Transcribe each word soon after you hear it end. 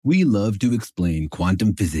We love to explain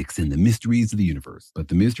quantum physics and the mysteries of the universe, but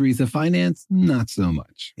the mysteries of finance, not so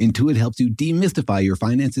much. Intuit helps you demystify your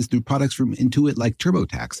finances through products from Intuit like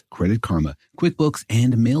TurboTax, Credit Karma, QuickBooks,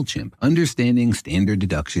 and MailChimp. Understanding standard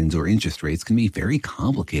deductions or interest rates can be very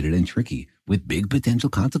complicated and tricky, with big potential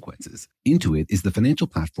consequences. Intuit is the financial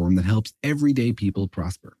platform that helps everyday people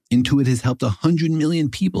prosper. Intuit has helped 100 million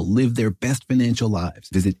people live their best financial lives.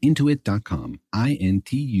 Visit Intuit.com, Intuit.com,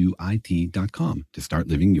 to start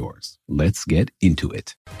living yours. Let's get into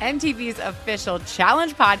it. MTV's official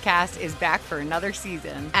Challenge podcast is back for another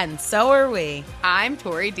season. And so are we. I'm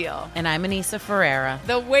Tori Deal. And I'm Anissa Ferreira.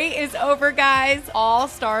 The wait is over, guys. All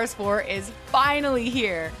Stars 4 is finally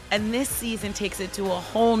here. And this season takes it to a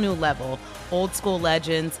whole new level. Old school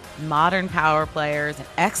legends, modern power players, and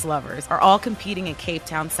ex-lovers are all competing in Cape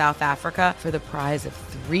Town, South Africa for the prize of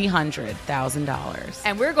 $300,000.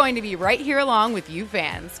 And we're going to be right here along with you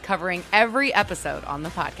fans, covering every episode on the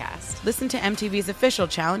podcast. Listen to MTV's official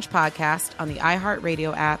Challenge podcast on the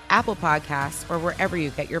iHeartRadio app, Apple Podcasts, or wherever you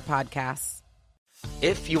get your podcasts.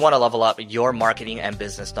 If you want to level up your marketing and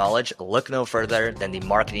business knowledge, look no further than the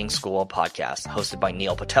Marketing School podcast, hosted by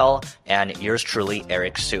Neil Patel and yours truly,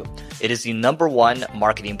 Eric Su. It is the #1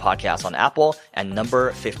 marketing podcast on Apple and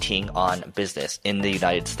number 15 on business in the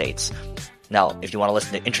United States. Now, if you want to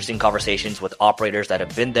listen to interesting conversations with operators that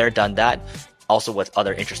have been there, done that, also with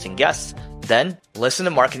other interesting guests, then listen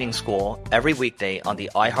to Marketing School every weekday on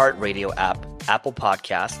the iHeartRadio app, Apple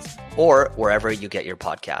Podcasts, or wherever you get your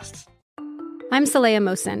podcasts. I'm Saleha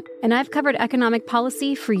Mohsen, and I've covered economic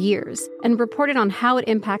policy for years and reported on how it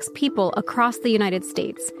impacts people across the United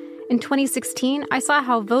States. In 2016, I saw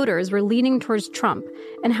how voters were leaning towards Trump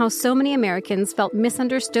and how so many Americans felt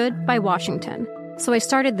misunderstood by Washington. So I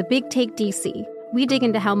started The Big Take DC. We dig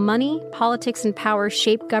into how money, politics, and power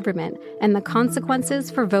shape government and the consequences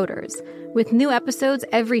for voters. With new episodes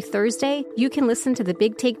every Thursday, you can listen to The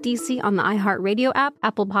Big Take DC on the iHeartRadio app,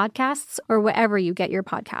 Apple Podcasts, or wherever you get your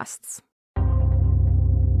podcasts.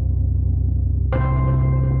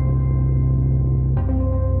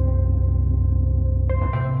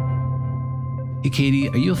 Hey, Katie,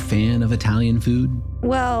 are you a fan of Italian food?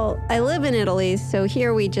 Well, I live in Italy, so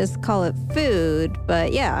here we just call it food,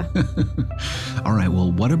 but yeah. All right,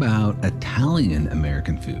 well, what about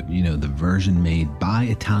Italian-American food? You know, the version made by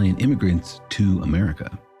Italian immigrants to America.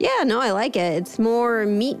 Yeah, no, I like it. It's more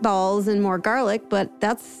meatballs and more garlic, but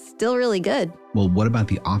that's still really good. Well, what about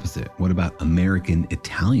the opposite? What about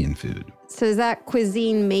American-Italian food? So is that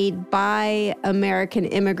cuisine made by American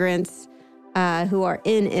immigrants who are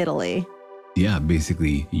in Italy? Yeah,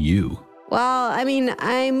 basically you. Well, I mean,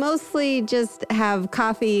 I mostly just have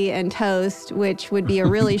coffee and toast, which would be a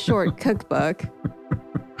really short cookbook.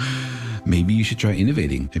 Maybe you should try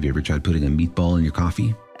innovating. Have you ever tried putting a meatball in your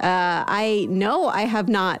coffee? I have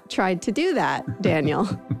not tried to do that, Daniel.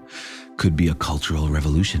 Could be a cultural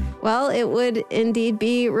revolution. Well, it would indeed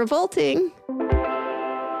be revolting.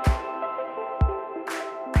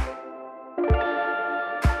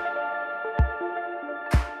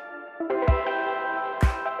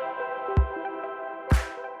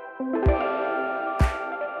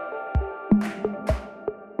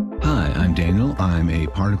 I'm Daniel. I'm a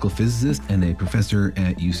particle physicist and a professor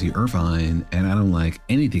at UC Irvine, and I don't like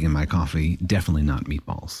anything in my coffee, definitely not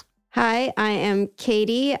meatballs. Hi, I am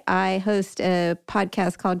Katie. I host a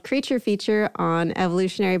podcast called Creature Feature on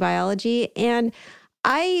evolutionary biology, and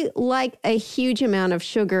I like a huge amount of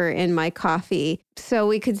sugar in my coffee, so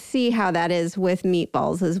we could see how that is with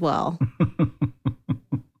meatballs as well.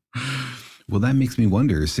 Well, that makes me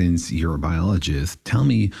wonder, since you're a biologist, tell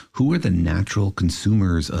me, who are the natural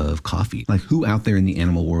consumers of coffee? Like, who out there in the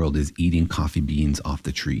animal world is eating coffee beans off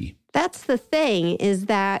the tree? That's the thing, is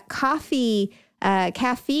that caffeine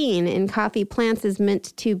in coffee plants is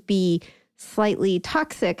meant to be slightly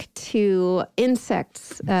toxic to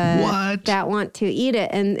insects that want to eat it.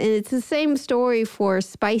 And it's the same story for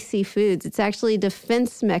spicy foods. It's actually a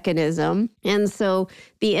defense mechanism. And so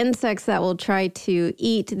the insects that will try to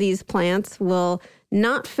eat these plants will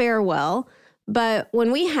not fare well. But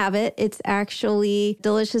when we have it, it's actually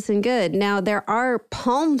delicious and good. Now, there are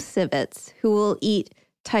palm civets who will eat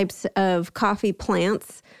types of coffee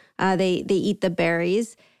plants. They eat the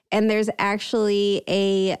berries. And there's actually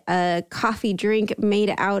a coffee drink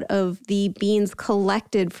made out of the beans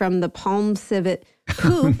collected from the palm civet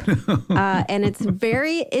poop. And it's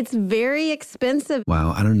very expensive.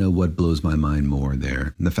 Wow, I don't know what blows my mind more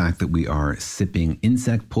there. The fact that we are sipping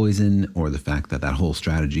insect poison, or the fact that that whole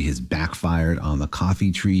strategy has backfired on the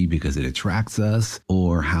coffee tree because it attracts us,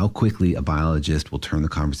 or how quickly a biologist will turn the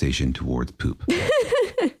conversation towards poop.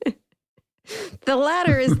 The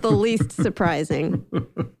latter is the least surprising.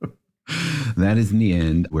 That is in the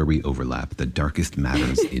end where we overlap the darkest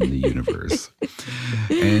matters in the universe.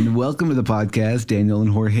 And welcome to the podcast, Daniel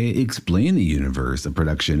and Jorge Explain the Universe, a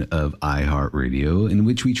production of iHeartRadio, in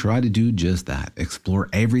which we try to do just that, explore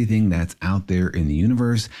everything that's out there in the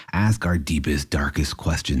universe, ask our deepest, darkest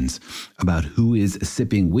questions about who is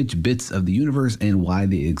sipping which bits of the universe and why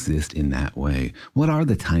they exist in that way. What are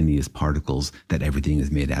the tiniest particles that everything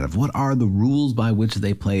is made out of? What are the rules by which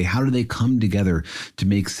they play? How do they come together to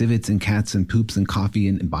make civets and cats and poops and coffee,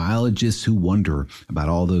 and biologists who wonder about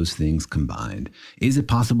all those things combined? Is it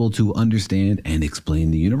possible to understand and explain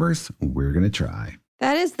the universe? We're going to try.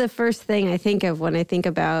 That is the first thing I think of when I think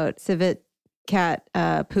about civet cat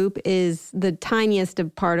poop, is the tiniest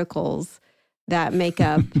of particles that make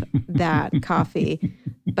up that coffee.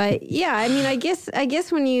 But yeah, I mean, I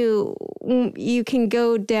guess when you can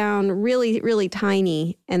go down really, really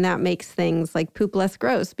tiny, and that makes things like poop less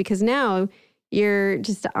gross, because now you're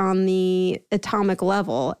just on the atomic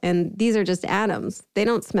level, and these are just atoms.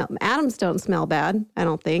 Atoms don't smell bad, I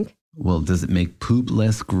don't think. Well, does it make poop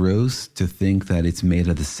less gross to think that it's made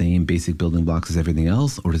of the same basic building blocks as everything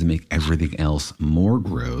else? Or does it make everything else more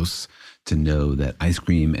gross to know that ice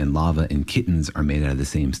cream and lava and kittens are made out of the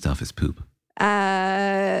same stuff as poop?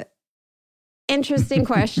 Interesting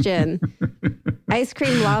question. Ice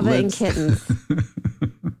cream, lava, and kittens.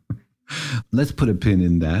 Let's put a pin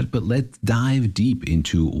in that, but let's dive deep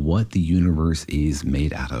into what the universe is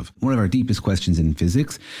made out of. One of our deepest questions in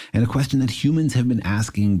physics, and a question that humans have been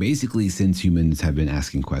asking basically since humans have been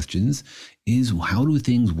asking questions, is how do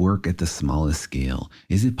things work at the smallest scale?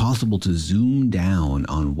 Is it possible to zoom down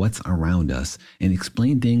on what's around us and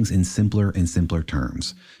explain things in simpler and simpler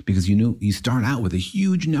terms? Because you start out with a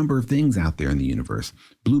huge number of things out there in the universe.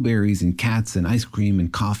 Blueberries and cats and ice cream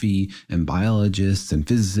and coffee and biologists and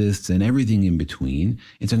physicists and everything in between.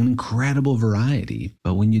 It's an incredible variety.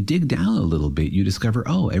 But when you dig down a little bit, you discover,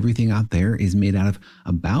 everything out there is made out of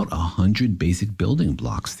about 100 basic building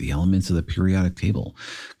blocks, the elements of the periodic table.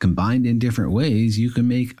 Combined in different ways, you can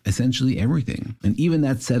make essentially everything. And even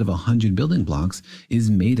that set of 100 building blocks is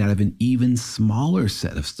made out of an even smaller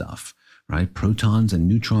set of stuff, right? Protons and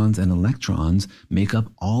neutrons and electrons make up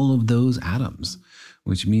all of those atoms,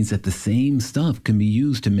 which means that the same stuff can be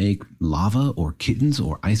used to make lava or kittens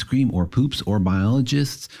or ice cream or poops or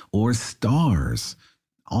biologists or stars.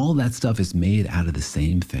 All that stuff is made out of the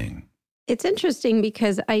same thing. It's interesting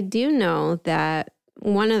because I do know that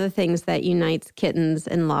one of the things that unites kittens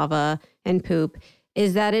and lava and poop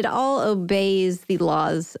is that it all obeys the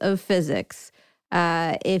laws of physics.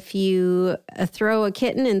 If you throw a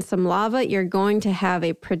kitten in some lava, you're going to have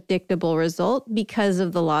a predictable result because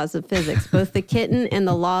of the laws of physics. Both the kitten and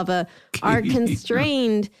the lava are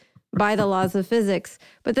constrained by the laws of physics.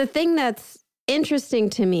 But the thing that's interesting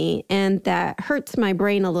to me and that hurts my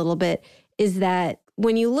brain a little bit is that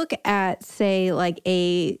when you look at, say, like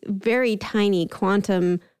a very tiny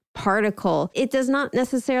quantum particle, it does not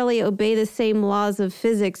necessarily obey the same laws of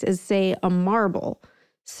physics as, say, a marble.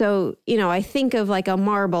 So, I think of like a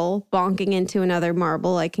marble bonking into another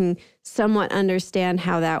marble. I can somewhat understand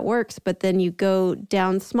how that works, but then you go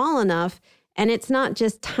down small enough and it's not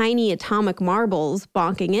just tiny atomic marbles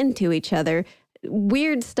bonking into each other.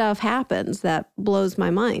 Weird stuff happens that blows my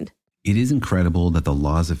mind. It is incredible that the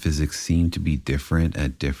laws of physics seem to be different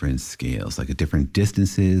at different scales, like at different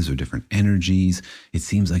distances or different energies. It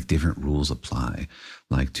seems like different rules apply.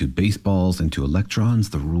 Like to baseballs and to electrons,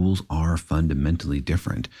 the rules are fundamentally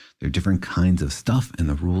different. They're different kinds of stuff, and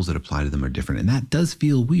the rules that apply to them are different. And that does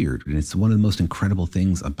feel weird, and it's one of the most incredible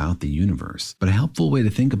things about the universe. But a helpful way to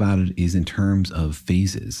think about it is in terms of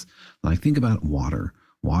phases. Like think about water.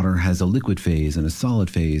 Water has a liquid phase and a solid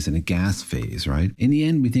phase and a gas phase, right? In the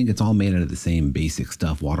end, we think it's all made out of the same basic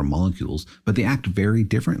stuff, water molecules, but they act very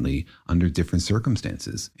differently under different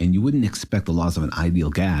circumstances. And you wouldn't expect the laws of an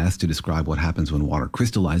ideal gas to describe what happens when water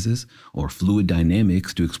crystallizes, or fluid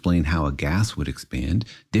dynamics to explain how a gas would expand.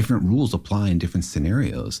 Different rules apply in different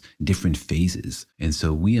scenarios, different phases. And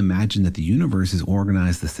so we imagine that the universe is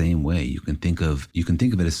organized the same way. You can think of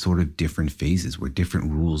it as sort of different phases where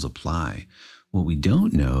different rules apply. What we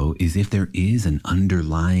don't know is if there is an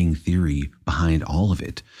underlying theory behind all of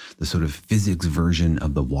it, the sort of physics version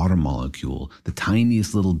of the water molecule, the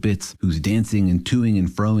tiniest little bits whose dancing and toing and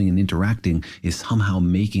froing and interacting is somehow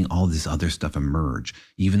making all this other stuff emerge.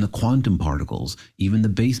 Even the quantum particles, even the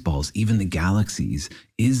baseballs, even the galaxies.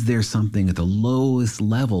 Is there something at the lowest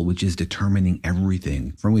level which is determining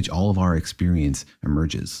everything from which all of our experience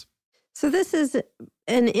emerges? So this is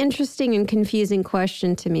an interesting and confusing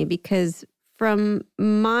question to me because from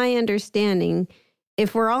my understanding,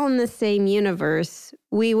 if we're all in the same universe,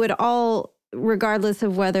 we would all, regardless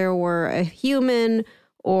of whether we're a human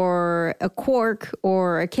or a quark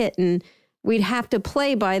or a kitten, we'd have to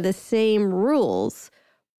play by the same rules.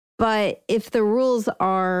 But if the rules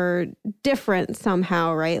are different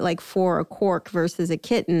somehow, right, like for a quark versus a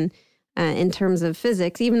kitten in terms of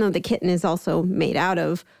physics, even though the kitten is also made out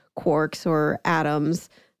of quarks or atoms,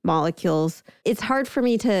 molecules, it's hard for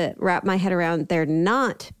me to wrap my head around there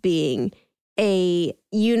not being a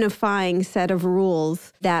unifying set of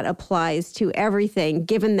rules that applies to everything,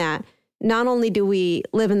 given that not only do we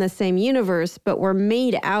live in the same universe, but we're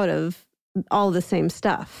made out of all the same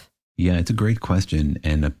stuff. Yeah, it's a great question.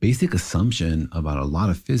 And a basic assumption about a lot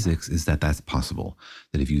of physics is that that's possible.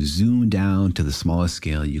 That if you zoom down to the smallest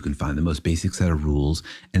scale, you can find the most basic set of rules,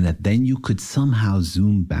 and that then you could somehow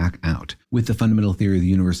zoom back out. With the fundamental theory of the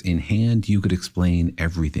universe in hand, you could explain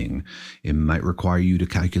everything. It might require you to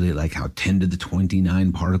calculate like how 10 to the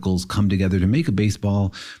 29 particles come together to make a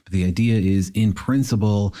baseball. But the idea is, in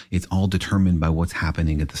principle, it's all determined by what's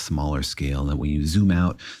happening at the smaller scale. And when you zoom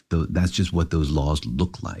out, that's just what those laws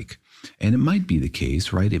look like. And it might be the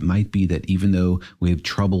case, right? It might be that even though we have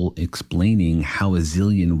trouble explaining how a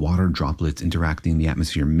zillion water droplets interacting in the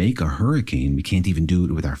atmosphere make a hurricane, we can't even do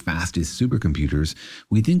it with our fastest supercomputers,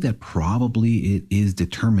 we think that probably it is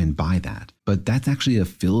determined by that. But that's actually a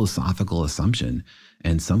philosophical assumption.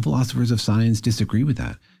 And some philosophers of science disagree with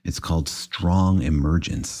that. It's called strong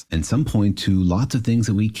emergence. And some point to lots of things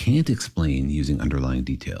that we can't explain using underlying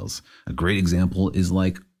details. A great example is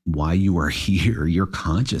like why you are here, your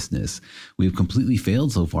consciousness. We've completely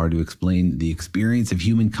failed so far to explain the experience of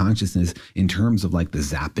human consciousness in terms of like the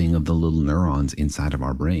zapping of the little neurons inside of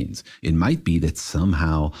our brains. It might be that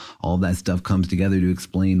somehow all that stuff comes together to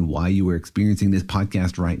explain why you are experiencing this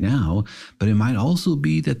podcast right now, but it might also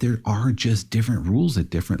be that there are just different rules at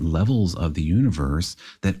different levels of the universe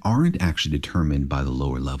that aren't actually determined by the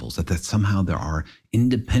lower levels, that somehow there are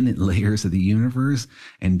independent layers of the universe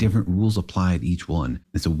and different rules apply at each one.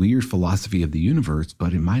 It's a weird philosophy of the universe,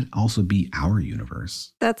 but it might also be our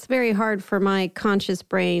universe. That's very hard for my conscious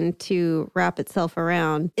brain to wrap itself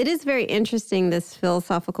around. It is very interesting, this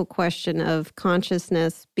philosophical question of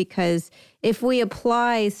consciousness, because if we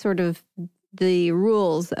apply sort of the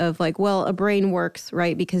rules of like, well, a brain works,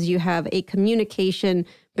 right, because you have a communication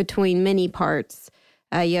between many parts.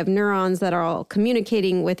 You have neurons that are all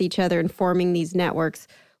communicating with each other and forming these networks.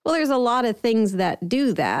 Well, there's a lot of things that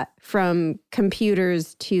do that, from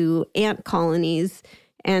computers to ant colonies.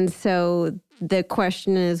 And so the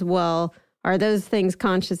question is, well, are those things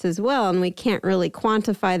conscious as well? And we can't really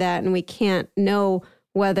quantify that. And we can't know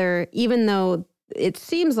whether, even though it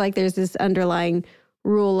seems like there's this underlying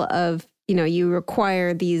rule of, you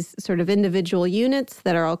require these sort of individual units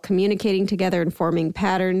that are all communicating together and forming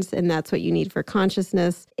patterns, and that's what you need for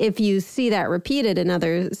consciousness. If you see that repeated in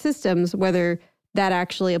other systems, whether that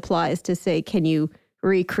actually applies to, say, can you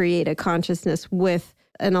recreate a consciousness with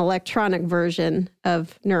an electronic version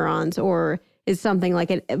of neurons, or is something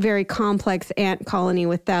like a very complex ant colony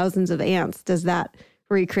with thousands of ants, does that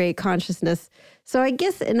recreate consciousness? So I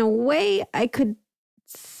guess in a way I could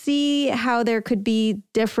see how there could be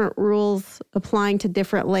different rules applying to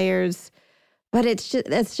different layers, but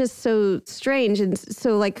that's just so strange. And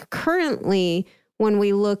so like currently when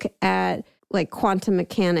we look at like quantum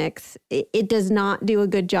mechanics, it does not do a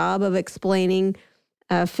good job of explaining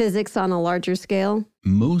physics on a larger scale.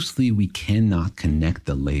 Mostly we cannot connect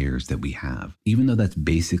the layers that we have, even though that's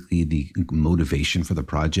basically the motivation for the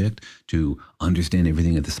project, to understand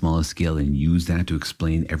everything at the smallest scale and use that to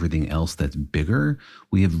explain everything else that's bigger.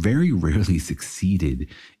 We have very rarely succeeded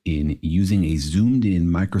in using a zoomed in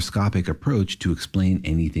microscopic approach to explain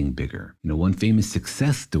anything bigger. One famous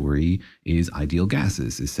success story is ideal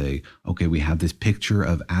gases. Is say, okay, we have this picture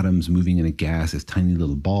of atoms moving in a gas as tiny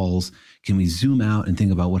little balls. Can we zoom out and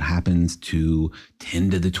think about what happens to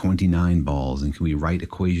 10 to the 29 balls? And can we write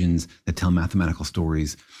equations that tell mathematical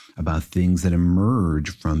stories about things that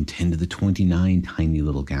emerge from 10 to the 29 tiny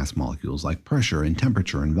little gas molecules, like pressure and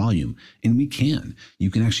temperature and volume? And we can.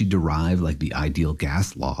 You can actually derive like the ideal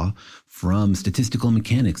gas law from statistical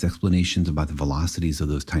mechanics explanations about the velocities of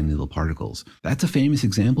those tiny little particles. That's a famous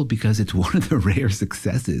example because it's one of the rare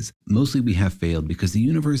successes. Mostly we have failed because the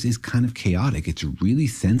universe is kind of chaotic. It's really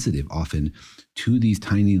sensitive often to these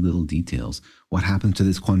tiny little details. What happens to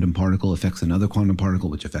this quantum particle affects another quantum particle,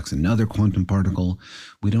 which affects another quantum particle.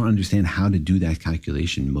 We don't understand how to do that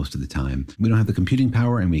calculation most of the time. We don't have the computing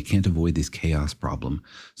power and we can't avoid this chaos problem.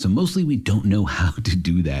 So mostly we don't know how to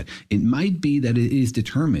do that. It might be that it is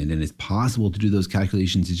determined and it's possible to do those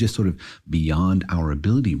calculations. It's just sort of beyond our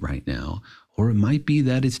ability right now. Or it might be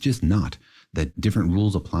that it's just not. that different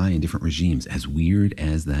rules apply in different regimes, as weird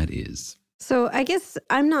as that is. So I guess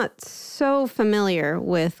I'm not so familiar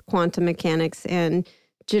with quantum mechanics and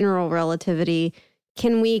general relativity.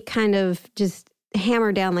 Can we kind of just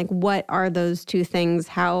hammer down, like, what are those two things?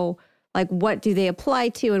 How, like, what do they apply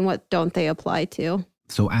to and what don't they apply to?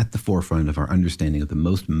 So at the forefront of our understanding of the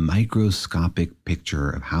most microscopic picture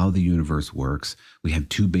of how the universe works, we have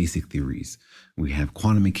two basic theories. We have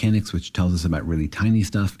quantum mechanics, which tells us about really tiny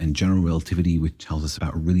stuff, and general relativity, which tells us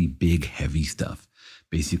about really big, heavy stuff.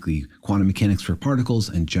 Basically, quantum mechanics for particles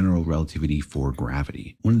and general relativity for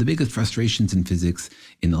gravity. One of the biggest frustrations in physics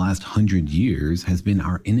in the last 100 years has been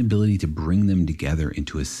our inability to bring them together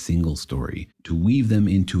into a single story, to weave them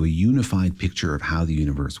into a unified picture of how the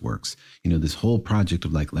universe works. You know, this whole project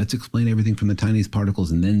of like, let's explain everything from the tiniest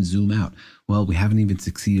particles and then zoom out. Well, we haven't even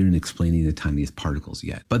succeeded in explaining the tiniest particles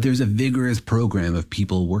yet. But there's a vigorous program of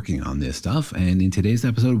people working on this stuff. And in today's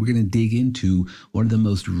episode, we're going to dig into one of the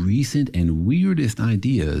most recent and weirdest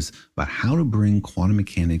ideas about how to bring quantum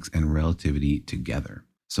mechanics and relativity together.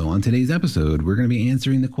 So on today's episode, we're going to be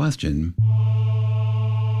answering the question,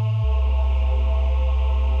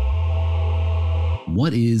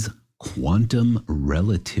 what is quantum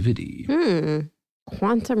relativity?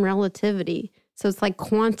 Quantum relativity. So it's like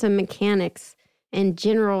quantum mechanics and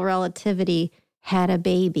general relativity had a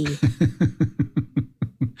baby.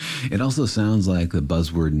 It also sounds like the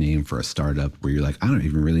buzzword name for a startup where you're like, I don't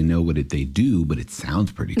even really know what they do, but it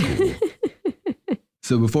sounds pretty cool.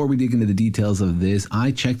 So before we dig into the details of this,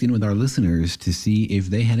 I checked in with our listeners to see if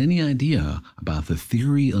they had any idea about the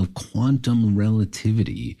theory of quantum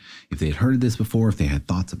relativity, if they had heard of this before, if they had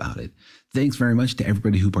thoughts about it. Thanks very much to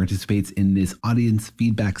everybody who participates in this audience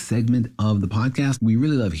feedback segment of the podcast. We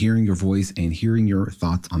really love hearing your voice and hearing your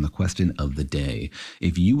thoughts on the question of the day.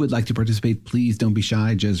 If you would like to participate, please don't be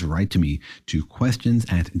shy. Just write to me to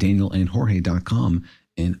questions@danielandjorge.com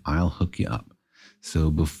and I'll hook you up.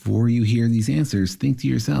 So before you hear these answers, think to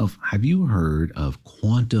yourself, have you heard of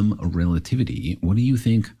quantum relativity? What do you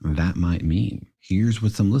think that might mean? Here's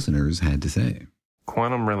what some listeners had to say.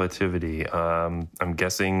 Quantum relativity, I'm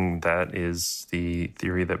guessing that is the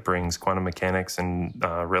theory that brings quantum mechanics and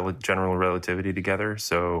general relativity together.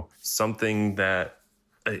 So something that,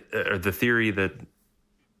 or the theory that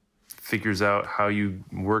figures out how you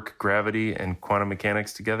work gravity and quantum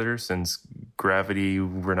mechanics together, since gravity,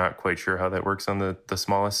 we're not quite sure how that works on the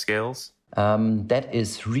smallest scales. That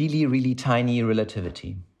is really, really tiny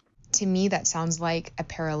relativity. To me, that sounds like a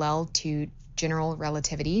parallel to general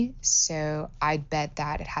relativity. So I'd bet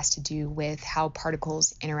that it has to do with how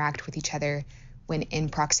particles interact with each other when in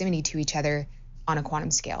proximity to each other on a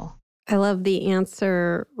quantum scale. I love the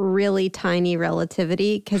answer, really tiny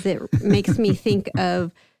relativity, because it makes me think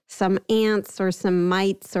of some ants or some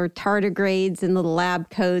mites or tardigrades in little lab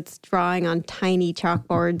coats drawing on tiny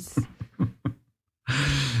chalkboards.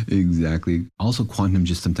 Exactly. Also, quantum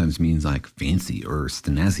just sometimes means like fancy or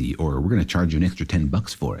snazzy, or we're going to charge you an extra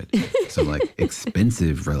 $10 for it. So like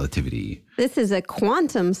expensive relativity. This is a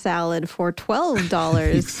quantum salad for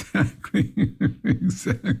 $12. Exactly.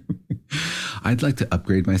 Exactly. I'd like to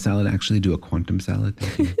upgrade my salad, actually, do a quantum salad.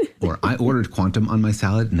 Or I ordered quantum on my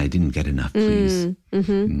salad and I didn't get enough, please.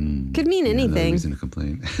 Could mean anything. No reason to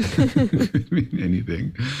complain. Could mean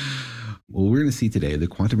anything. Well, we're going to see today that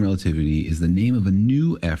quantum relativity is the name of a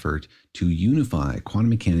new effort to unify quantum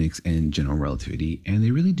mechanics and general relativity, and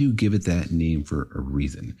they really do give it that name for a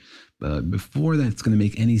reason. But before that's going to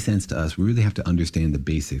make any sense to us, we really have to understand the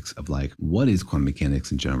basics of like, what is quantum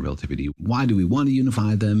mechanics and general relativity? Why do we want to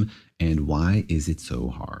unify them? And why is it so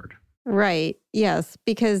hard? Right. Yes.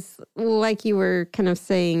 Because like you were kind of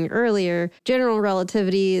saying earlier, general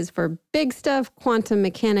relativity is for big stuff. Quantum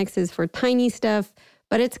mechanics is for tiny stuff.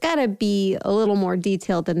 But it's got to be a little more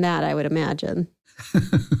detailed than that, I would imagine.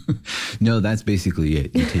 No, that's basically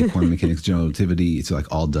it. You take quantum mechanics, general relativity, it's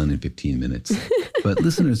like all done in 15 minutes. But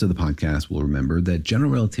listeners of the podcast will remember that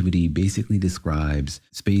general relativity basically describes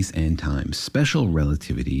space and time. Special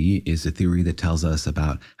relativity is a theory that tells us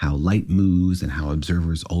about how light moves and how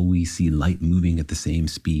observers always see light moving at the same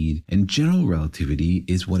speed. And general relativity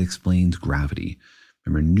is what explains gravity.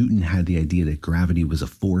 Remember, Newton had the idea that gravity was a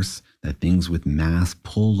force, that things with mass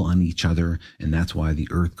pull on each other, and that's why the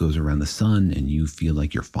Earth goes around the sun and you feel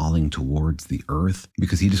like you're falling towards the Earth,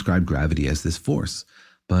 because he described gravity as this force.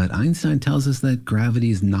 But Einstein tells us that gravity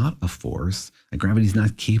is not a force, that gravity is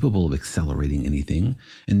not capable of accelerating anything,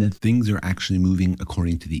 and that things are actually moving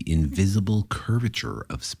according to the invisible curvature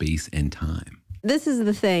of space and time. This is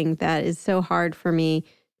the thing that is so hard for me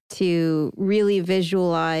to really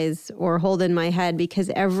visualize or hold in my head,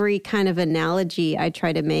 because every kind of analogy I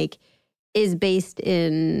try to make is based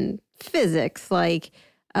in physics, like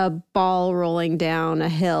a ball rolling down a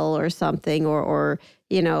hill or something, or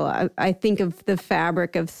I think of the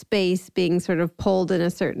fabric of space being sort of pulled in a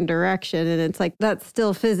certain direction. And it's like, that's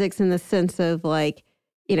still physics in the sense of like,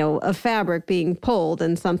 a fabric being pulled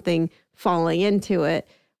and something falling into it.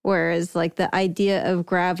 Whereas like the idea of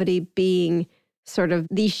gravity being sort of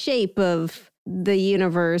the shape of the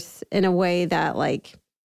universe in a way that like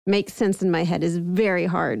makes sense in my head is very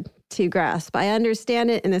hard to grasp. I understand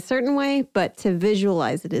it in a certain way, but to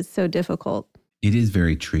visualize it is so difficult. It is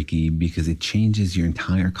very tricky because it changes your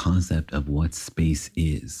entire concept of what space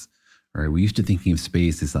is. All right, we're used to thinking of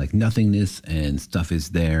space as like nothingness and stuff is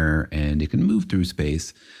there and it can move through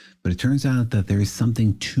space. But it turns out that there is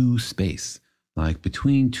something to space. Like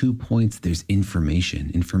between 2 points, there's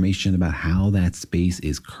information about how that space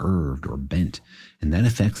is curved or bent. And that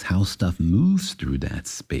affects how stuff moves through that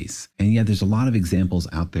space. And yeah, there's a lot of examples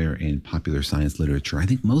out there in popular science literature, I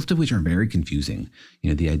think most of which are very confusing.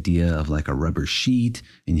 The idea of like a rubber sheet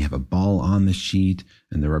and you have a ball on the sheet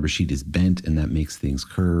and the rubber sheet is bent and that makes things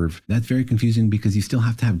curve. That's very confusing because you still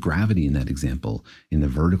have to have gravity in that example in the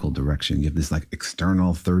vertical direction. You have this like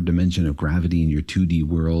external third dimension of gravity in your 2D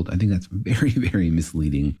world. I think that's very, very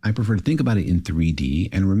misleading. I prefer to think about it in 3D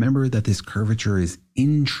and remember that this curvature is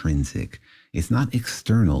intrinsic. It's not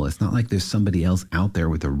external. It's not like there's somebody else out there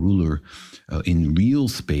with a ruler in real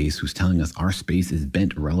space who's telling us our space is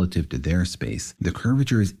bent relative to their space. The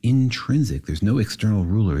curvature is intrinsic. There's no external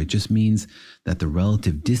ruler. It just means that the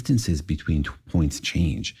relative distances between points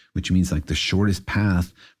change, which means like the shortest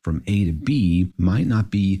path from A to B might not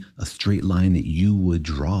be a straight line that you would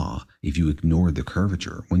draw if you ignored the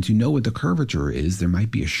curvature. Once you know what the curvature is, there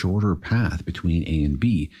might be a shorter path between A and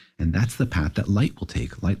B, and that's the path that light will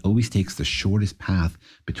take. Light always takes the shortest path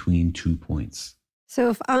between 2 points. So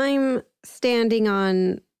if I'm standing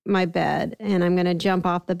on my bed and I'm going to jump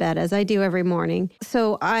off the bed, as I do every morning,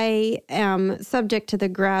 so I am subject to the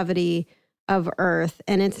gravity of Earth,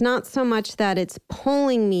 and it's not so much that it's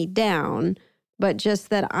pulling me down, but just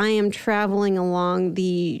that I am traveling along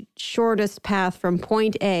the shortest path from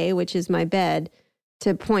point A, which is my bed,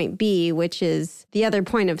 to point B, which is the other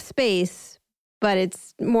point of space, but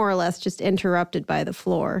it's more or less just interrupted by the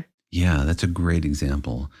floor. Yeah, that's a great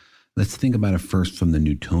example. Let's think about it first from the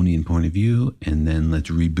Newtonian point of view, and then let's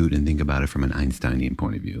reboot and think about it from an Einsteinian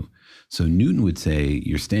point of view. So Newton would say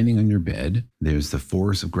you're standing on your bed, there's the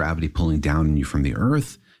force of gravity pulling down on you from the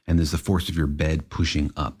earth, and there's the force of your bed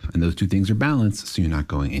pushing up. And those two things are balanced, so you're not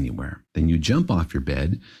going anywhere. Then you jump off your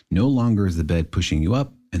bed, no longer is the bed pushing you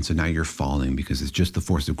up, and so now you're falling because it's just the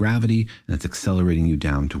force of gravity, and it's accelerating you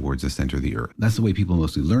down towards the center of the earth. That's the way people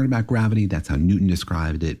mostly learn about gravity. That's how Newton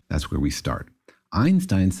described it. That's where we start.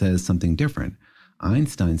 Einstein says something different.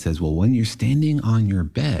 Einstein says, well, when you're standing on your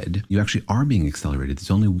bed, you actually are being accelerated.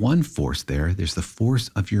 There's only one force there. There's the force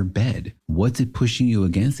of your bed. What's it pushing you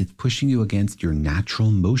against? It's pushing you against your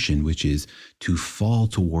natural motion, which is to fall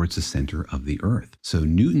towards the center of the earth. So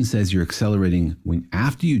Newton says you're accelerating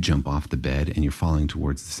after you jump off the bed and you're falling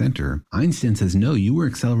towards the center. Einstein says, no, you were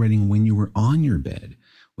accelerating when you were on your bed.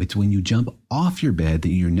 It's when you jump off your bed that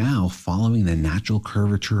you're now following the natural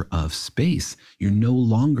curvature of space. You're no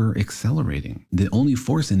longer accelerating. The only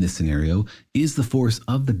force in this scenario is the force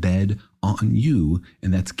of the bed on you,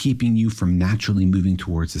 and that's keeping you from naturally moving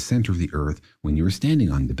towards the center of the earth when you were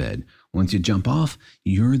standing on the bed. Once you jump off,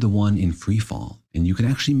 you're the one in free fall. And you can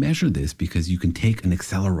actually measure this because you can take an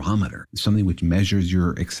accelerometer, something which measures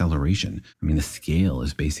your acceleration. I mean, the scale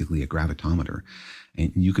is basically a gravitometer.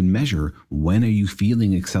 And you can measure when are you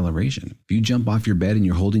feeling acceleration. If you jump off your bed and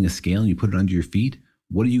you're holding a scale and you put it under your feet,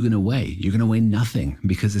 what are you going to weigh? You're going to weigh nothing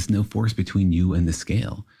because there's no force between you and the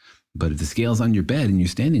scale. But if the scale's on your bed and you're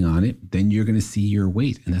standing on it, then you're going to see your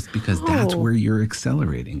weight. And that's because that's where you're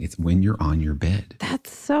accelerating. It's when you're on your bed.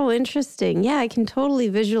 That's so interesting. Yeah, I can totally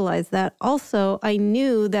visualize that. Also, I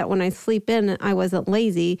knew that when I sleep in, I wasn't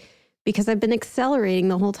lazy because I've been accelerating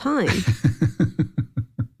the whole time.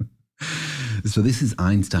 So this is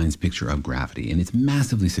Einstein's picture of gravity, and it's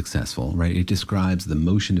massively successful, right? It describes the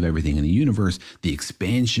motion of everything in the universe, the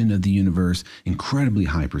expansion of the universe, incredibly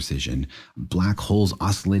high precision, black holes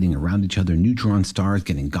oscillating around each other, neutron stars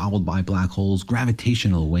getting gobbled by black holes,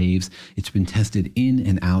 gravitational waves. It's been tested in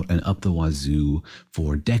and out and up the wazoo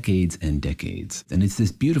for decades and decades. And it's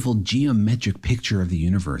this beautiful geometric picture of the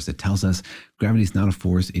universe that tells us gravity is not a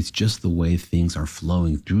force, it's just the way things are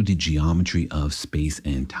flowing through the geometry of space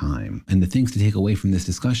and time. And the things to take away from this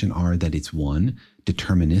discussion are that it's one,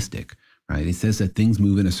 deterministic, right? It says that things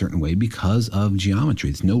move in a certain way because of geometry.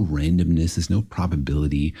 There's no randomness. There's no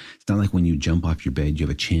probability. It's not like when you jump off your bed, you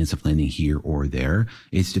have a chance of landing here or there.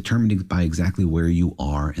 It's determined by exactly where you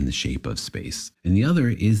are in the shape of space. And the other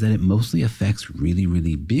is that it mostly affects really,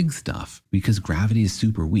 really big stuff because gravity is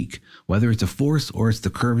super weak. Whether it's a force or it's the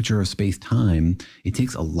curvature of space-time, it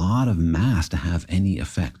takes a lot of mass to have any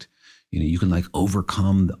effect. You can like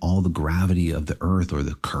overcome all the gravity of the Earth or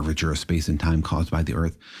the curvature of space and time caused by the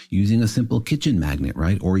Earth using a simple kitchen magnet,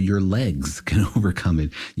 right? Or your legs can overcome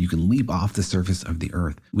it. You can leap off the surface of the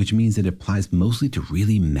Earth, which means it applies mostly to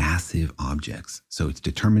really massive objects. So it's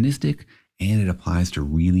deterministic and it applies to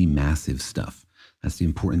really massive stuff. That's the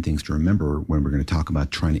important things to remember when we're going to talk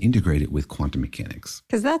about trying to integrate it with quantum mechanics.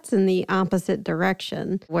 Because that's in the opposite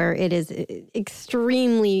direction, where it is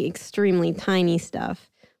extremely, extremely tiny stuff.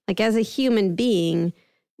 Like as a human being,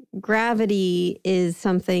 gravity is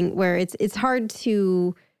something where it's hard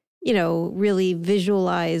to, really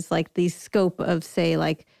visualize like the scope of, say,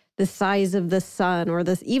 like the size of the sun or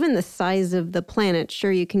even the size of the planet.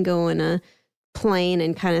 Sure, you can go in a plane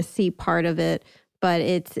and kind of see part of it, but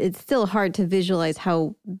it's still hard to visualize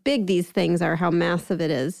how big these things are, how massive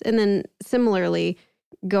it is. And then similarly,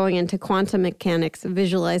 going into quantum mechanics,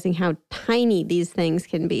 visualizing how tiny these things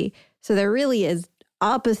can be. So there really is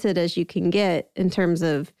opposite as you can get in terms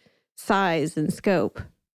of size and scope.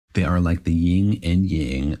 They are like the yin and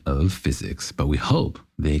yang of physics, but we hope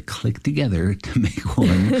they click together to make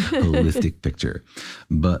one holistic picture.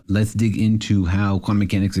 But let's dig into how quantum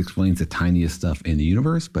mechanics explains the tiniest stuff in the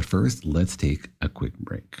universe. But first, let's take a quick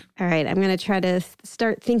break. All right, I'm going to try to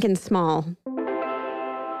start thinking small.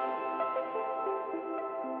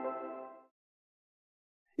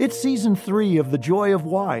 It's season 3 of The Joy of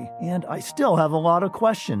Why, and I still have a lot of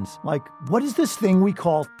questions. Like, what is this thing we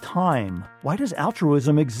call time? Why does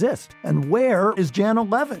altruism exist? And where is Jana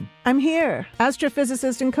Levin? I'm here,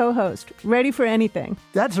 astrophysicist and co-host, ready for anything.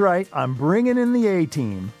 That's right, I'm bringing in the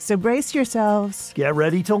A-team. So brace yourselves. Get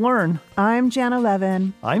ready to learn. I'm Jana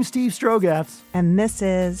Levin. I'm Steve Strogatz. And this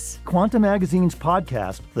is Quantum Magazine's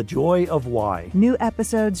podcast, The Joy of Why. New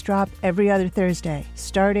episodes drop every other Thursday,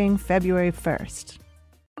 starting February 1st.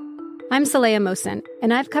 I'm Saleha Mohsen,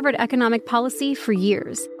 and I've covered economic policy for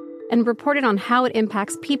years and reported on how it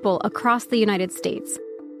impacts people across the United States.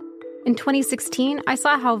 In 2016, I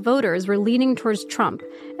saw how voters were leaning towards Trump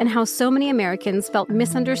and how so many Americans felt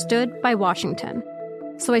misunderstood by Washington.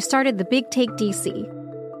 So I started The Big Take DC.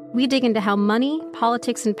 We dig into how money,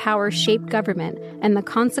 politics, and power shape government and the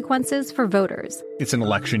consequences for voters. It's an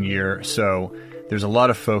election year, so there's a lot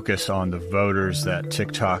of focus on the voters that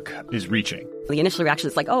TikTok is reaching. The initial reaction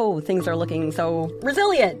is like, oh, things are looking so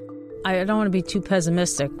resilient. I don't want to be too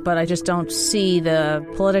pessimistic, but I just don't see the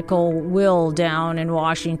political will down in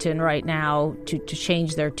Washington right now to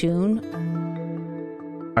change their tune.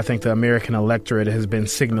 I think the American electorate has been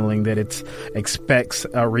signaling that it expects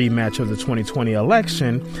a rematch of the 2020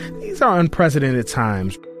 election. These are unprecedented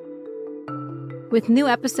times. With new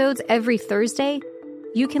episodes every Thursday,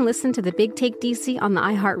 you can listen to The Big Take DC on the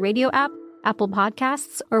iHeartRadio app, Apple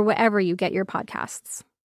Podcasts, or wherever you get your podcasts.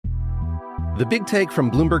 The Big Take from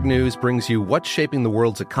Bloomberg News brings you what's shaping the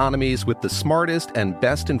world's economies with the smartest and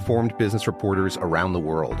best-informed business reporters around the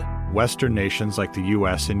world. Western nations like the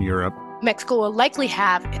U.S. and Europe. Mexico will likely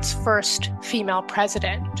have its first female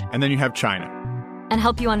president. And then you have China. And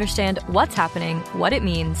help you understand what's happening, what it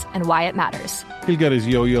means, and why it matters. He'll get his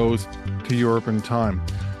yo-yos to Europe in time.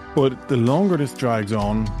 But the longer this drags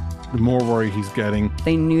on, the more worry he's getting.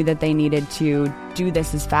 They knew that they needed to do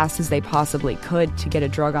this as fast as they possibly could to get a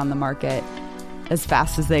drug on the market as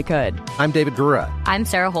fast as they could. I'm David Gura. I'm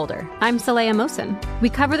Sarah Holder. I'm Saleha Mohsen. We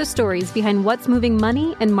cover the stories behind what's moving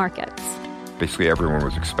money and markets. Basically, everyone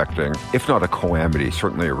was expecting, if not a calamity,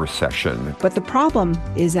 certainly a recession. But the problem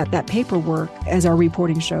is that paperwork, as our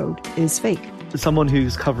reporting showed, is fake. As someone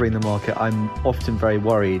who's covering the market, I'm often very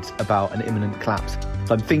worried about an imminent collapse.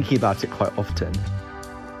 So I'm thinking about it quite often.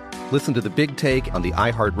 Listen to The Big Take on the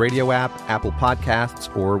iHeartRadio app, Apple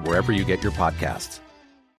Podcasts, or wherever you get your podcasts.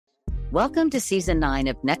 Welcome to Season 9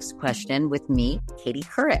 of Next Question with me, Katie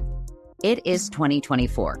Couric. It is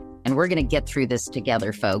 2024, and we're going to get through this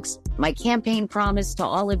together, folks. My campaign promise to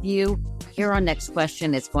all of you, here on Next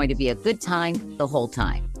Question, it's going to be a good time the whole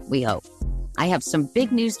time, we hope. I have some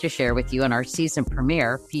big news to share with you on our season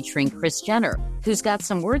premiere featuring Kris Jenner, who's got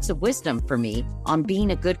some words of wisdom for me on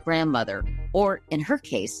being a good grandmother, or in her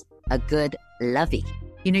case, a good lovey.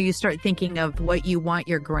 You know, you start thinking of what you want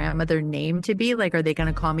your grandmother name to be. Like, are they going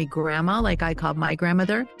to call me grandma like I called my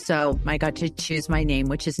grandmother? So I got to choose my name,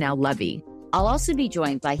 which is now Lovey. I'll also be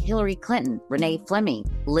joined by Hillary Clinton, Renee Fleming,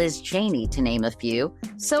 Liz Cheney, to name a few.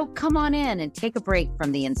 So come on in and take a break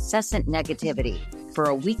from the incessant negativity for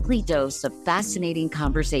a weekly dose of fascinating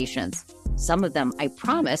conversations. Some of them, I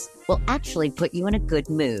promise, will actually put you in a good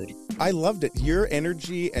mood. I loved it. Your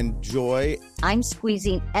energy and joy. I'm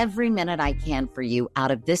squeezing every minute I can for you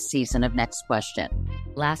out of this season of Next Question.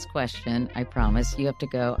 Last question, I promise. You have to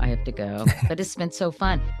go, I have to go. But it's been so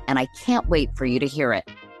fun, and I can't wait for you to hear it.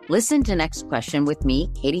 Listen to Next Question with me,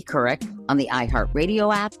 Katie Couric, on the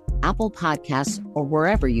iHeartRadio app, Apple Podcasts, or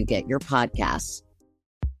wherever you get your podcasts.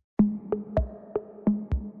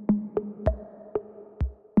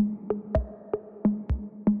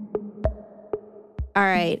 All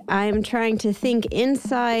right, I'm trying to think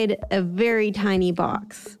inside a very tiny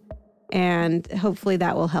box, and hopefully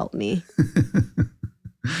that will help me.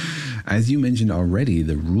 As you mentioned already,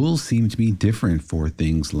 the rules seem to be different for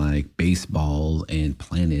things like baseball and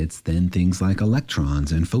planets than things like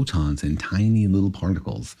electrons and photons and tiny little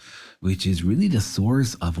particles, which is really the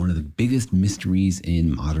source of one of the biggest mysteries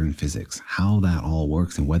in modern physics, how that all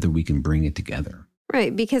works and whether we can bring it together.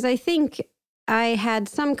 Right, because I think I had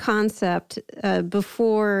some concept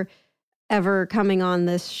before ever coming on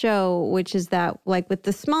this show, which is that like with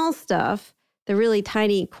the small stuff, the really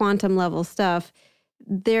tiny quantum level stuff,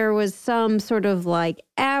 there was some sort of like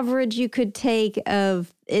average you could take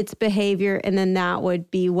of its behavior, and then that would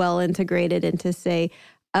be well integrated into, say,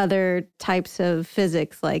 other types of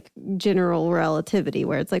physics like general relativity,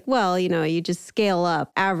 where it's like, well, you know, you just scale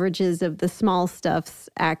up averages of the small stuff's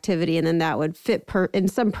activity, and then that would fit in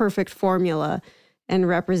some perfect formula and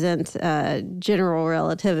represent general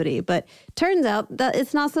relativity. But turns out that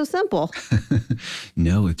it's not so simple.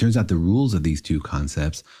 No, it turns out the rules of these two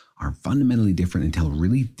concepts are fundamentally different and tell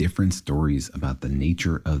really different stories about the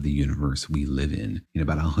nature of the universe we live in.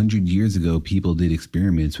 About 100 years ago, people did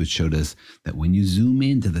experiments which showed us that when you zoom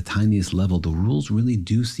in to the tiniest level, the rules really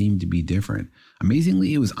do seem to be different.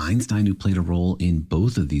 Amazingly, it was Einstein who played a role in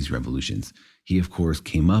both of these revolutions. He, of course,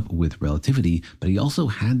 came up with relativity, but he also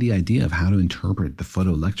had the idea of how to interpret the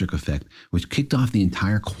photoelectric effect, which kicked off the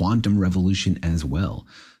entire quantum revolution as well.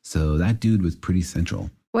 So that dude was pretty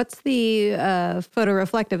central. What's the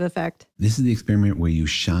photoreflective effect? This is the experiment where you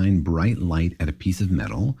shine bright light at a piece of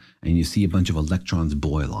metal and you see a bunch of electrons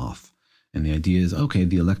boil off. And the idea is, okay,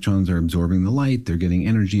 the electrons are absorbing the light, they're getting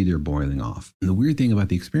energy, they're boiling off. And the weird thing about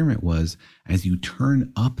the experiment was, as you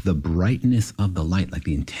turn up the brightness of the light, like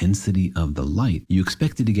the intensity of the light, you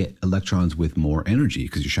expected to get electrons with more energy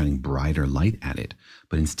because you're shining brighter light at it.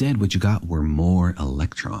 But instead, what you got were more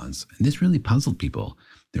electrons. And this really puzzled people.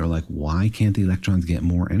 They were like, why can't the electrons get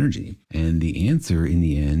more energy? And the answer in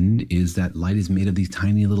the end is that light is made of these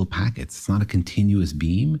tiny little packets. It's not a continuous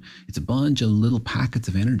beam. It's a bunch of little packets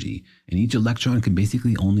of energy. And each electron can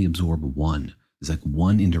basically only absorb one. There's like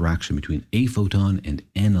one interaction between a photon and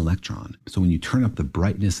an electron. So when you turn up the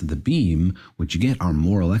brightness of the beam, what you get are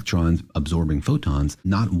more electrons absorbing photons,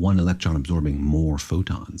 not one electron absorbing more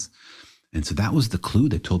photons. And so that was the clue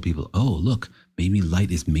that told people, oh, look, maybe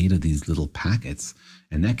light is made of these little packets.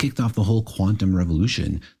 And that kicked off the whole quantum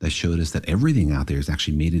revolution that showed us that everything out there is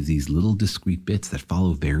actually made of these little discrete bits that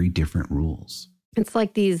follow very different rules. It's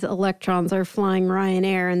like these electrons are flying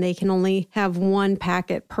Ryanair and they can only have one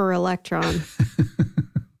packet per electron.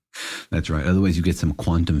 That's right. Otherwise, you get some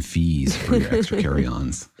quantum fees for your extra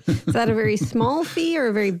carry-ons. Is that a very small fee or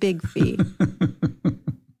a very big fee?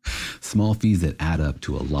 Small fees that add up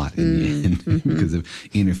to a lot in the end because of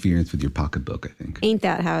interference with your pocketbook, I think. Ain't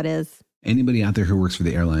that how it is? Anybody out there who works for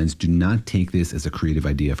the airlines, do not take this as a creative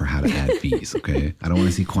idea for how to add fees, okay? I don't want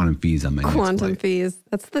to see quantum fees on my next flight. Quantum fees.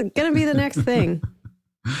 That's going to be the next thing.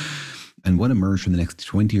 And what emerged from the next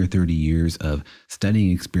 20 or 30 years of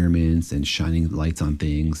studying experiments and shining lights on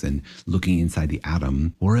things and looking inside the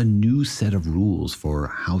atom were a new set of rules for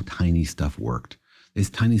how tiny stuff worked. This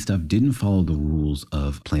tiny stuff didn't follow the rules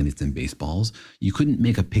of planets and baseballs. You couldn't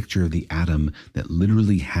make a picture of the atom that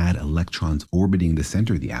literally had electrons orbiting the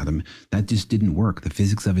center of the atom. That just didn't work. The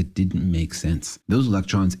physics of it didn't make sense. Those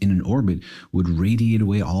electrons in an orbit would radiate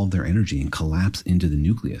away all of their energy and collapse into the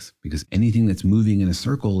nucleus, because anything that's moving in a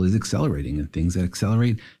circle is accelerating, and things that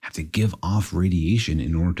accelerate have to give off radiation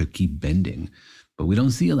in order to keep bending. But we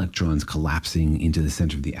don't see electrons collapsing into the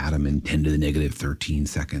center of the atom in 10 to the negative 13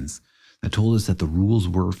 seconds. That told us that the rules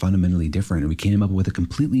were fundamentally different, and we came up with a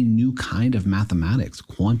completely new kind of mathematics,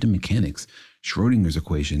 quantum mechanics, Schrodinger's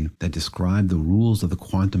equation, that described the rules of the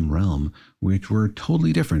quantum realm, which were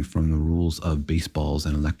totally different from the rules of baseballs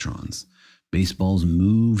and electrons. Baseballs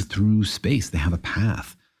move through space. They have a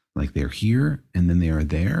path. Like they're here and then they are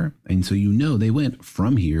there. And so you know they went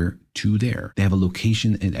from here to there. They have a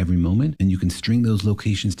location at every moment, and you can string those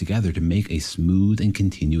locations together to make a smooth and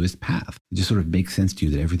continuous path. It just sort of makes sense to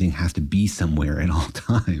you that everything has to be somewhere at all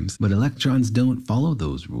times. But electrons don't follow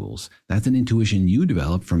those rules. That's an intuition you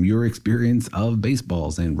develop from your experience of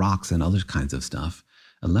baseballs and rocks and other kinds of stuff.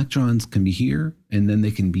 Electrons can be here and then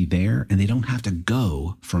they can be there, and they don't have to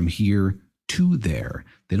go from here to there.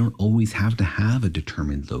 They don't always have to have a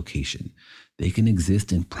determined location. They can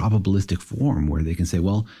exist in probabilistic form where they can say,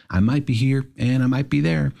 well, I might be here and I might be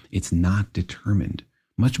there. It's not determined.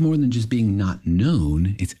 Much more than just being not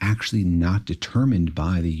known, it's actually not determined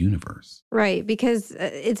by the universe. Right, because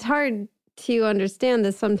it's hard to understand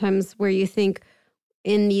this sometimes where you think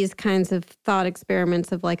in these kinds of thought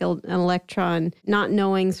experiments of like an electron, not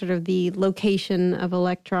knowing sort of the location of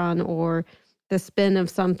electron or the spin of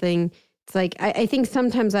something. It's like, I think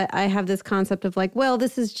sometimes I have this concept of like, well,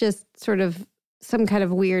 this is just sort of some kind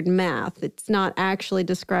of weird math. It's not actually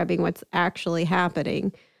describing what's actually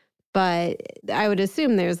happening. But I would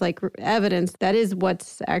assume there's like evidence that is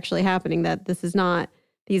what's actually happening, that this is not,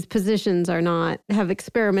 these positions are not, have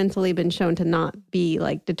experimentally been shown to not be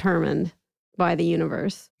like determined by the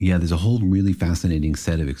universe. Yeah, there's a whole really fascinating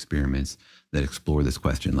set of experiments that explore this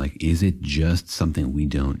question. Like, is it just something we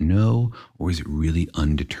don't know, or is it really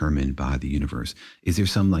undetermined by the universe? Is there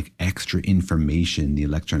some like extra information the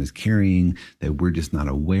electron is carrying that we're just not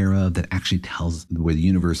aware of that actually tells where the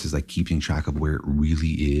universe is like keeping track of where it really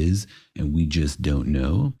is, and we just don't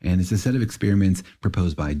know? And it's a set of experiments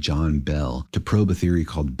proposed by John Bell to probe a theory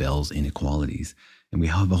called Bell's inequalities. And we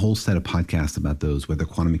have a whole set of podcasts about those, whether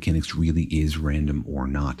quantum mechanics really is random or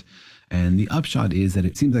not. And the upshot is that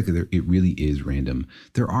it seems like it really is random.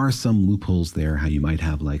 There are some loopholes there, how you might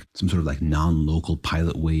have like some sort of like non-local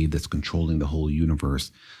pilot wave that's controlling the whole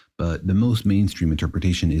universe. But the most mainstream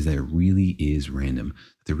interpretation is that it really is random.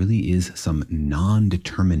 There really is some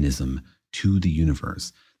non-determinism to the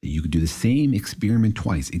universe, that you could do the same experiment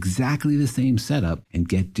twice, exactly the same setup, and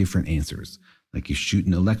get different answers. Like you shoot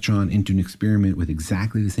an electron into an experiment with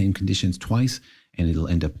exactly the same conditions twice, and it'll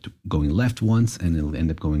end up going left once, and it'll end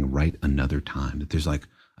up going right another time. That there's like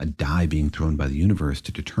a die being thrown by the universe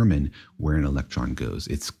to determine where an electron goes.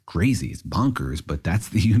 It's crazy. It's bonkers, but that's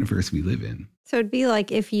the universe we live in. So it'd be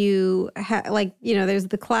like if you, there's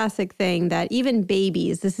the classic thing that even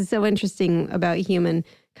babies, this is so interesting about human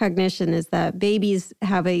cognition, is that babies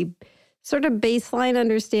have a sort of baseline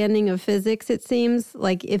understanding of physics, it seems.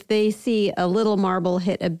 Like if they see a little marble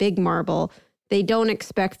hit a big marble, they don't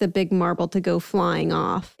expect the big marble to go flying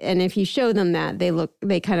off. And if you show them that,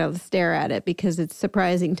 they kind of stare at it because it's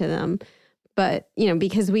surprising to them. But,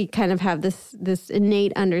 because we kind of have this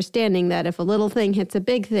innate understanding that if a little thing hits a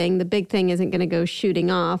big thing, the big thing isn't going to go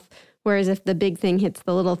shooting off. Whereas if the big thing hits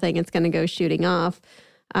the little thing, it's going to go shooting off.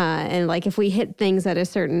 And like if we hit things at a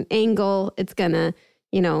certain angle, it's going to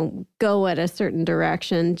go at a certain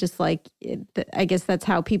direction. Just like, I guess that's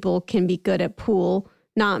how people can be good at pool.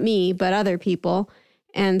 Not me, but other people.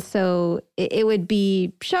 And so it would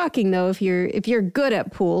be shocking, though, if you're good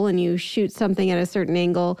at pool and you shoot something at a certain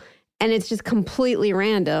angle and it's just completely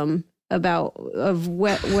random of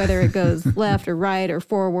whether it goes left or right or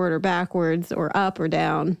forward or backwards or up or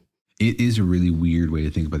down. It is a really weird way to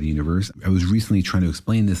think about the universe. I was recently trying to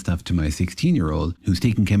explain this stuff to my 16-year-old who's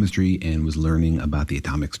taking chemistry and was learning about the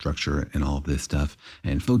atomic structure and all of this stuff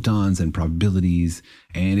and photons and probabilities.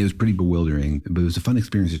 And it was pretty bewildering, but it was a fun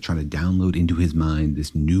experience to try to download into his mind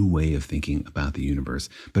this new way of thinking about the universe.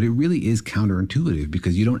 But it really is counterintuitive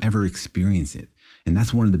because you don't ever experience it. And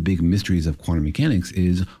that's one of the big mysteries of quantum mechanics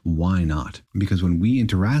is why not? Because when we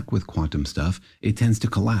interact with quantum stuff, it tends to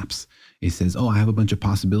collapse. It says, oh, I have a bunch of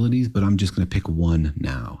possibilities, but I'm just going to pick one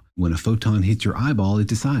now. When a photon hits your eyeball, it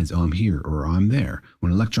decides, oh, I'm here or I'm there.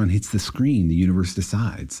 When an electron hits the screen, the universe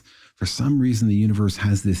decides. For some reason, the universe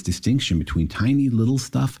has this distinction between tiny little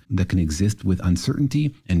stuff that can exist with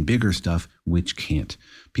uncertainty and bigger stuff which can't.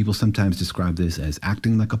 People sometimes describe this as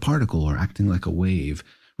acting like a particle or acting like a wave.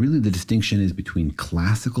 Really, the distinction is between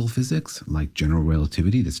classical physics, like general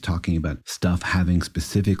relativity, that's talking about stuff having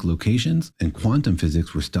specific locations, and quantum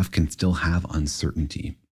physics, where stuff can still have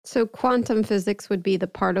uncertainty. So quantum physics would be the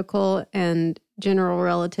particle, and general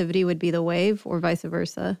relativity would be the wave, or vice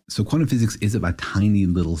versa? So quantum physics is about tiny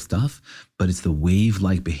little stuff, but it's the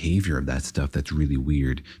wave-like behavior of that stuff that's really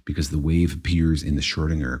weird, because the wave appears in the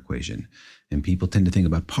Schrödinger equation. And people tend to think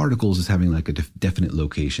about particles as having like a definite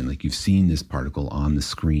location, like you've seen this particle on the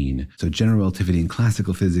screen. So general relativity and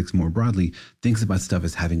classical physics more broadly thinks about stuff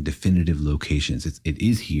as having definitive locations. It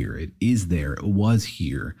is here, it is there, it was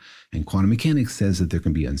here. And quantum mechanics says that there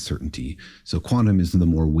can be uncertainty. So quantum is the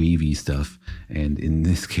more wavy stuff. And in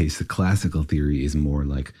this case, the classical theory is more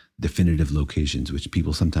like definitive locations, which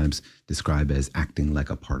people sometimes describe as acting like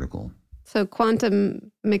a particle. So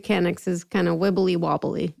quantum mechanics is kind of wibbly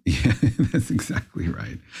wobbly. Yeah, that's exactly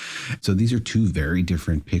right. So these are two very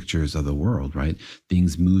different pictures of the world, right?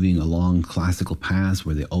 Things moving along classical paths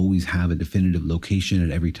where they always have a definitive location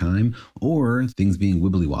at every time, or things being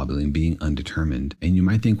wibbly wobbly and being undetermined. And you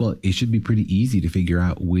might think, well, it should be pretty easy to figure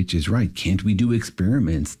out which is right. Can't we do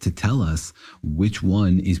experiments to tell us which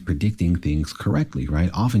one is predicting things correctly,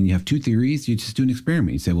 right? Often you have two theories, you just do an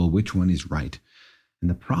experiment. You say, well, which one is right? And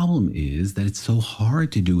the problem is that it's so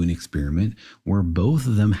hard to do an experiment where both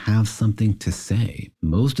of them have something to say.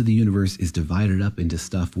 Most of the universe is divided up into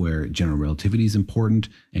stuff where general relativity is important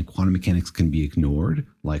and quantum mechanics can be ignored,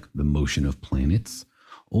 like the motion of planets,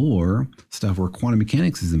 or stuff where quantum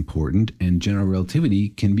mechanics is important and general relativity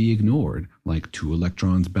can be ignored, like two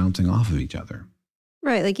electrons bouncing off of each other.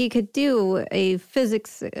 Right, like you could do a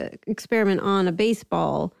physics experiment on a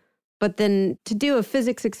baseball, but then to do a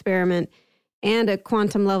physics experiment and a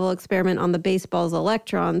quantum level experiment on the baseball's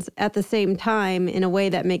electrons at the same time in a way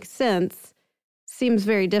that makes sense seems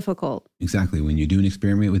very difficult. Exactly. When you do an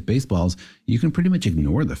experiment with baseballs, you can pretty much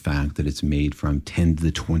ignore the fact that it's made from 10 to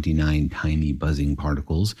the 29 tiny buzzing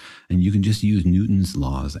particles, and you can just use Newton's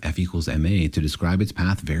laws, F equals ma, to describe its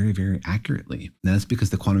path very, very accurately. And that's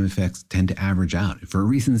because the quantum effects tend to average out. For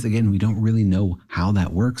reasons, again, we don't really know how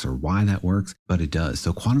that works or why that works, but it does.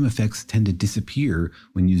 So quantum effects tend to disappear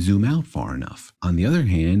when you zoom out far enough. On the other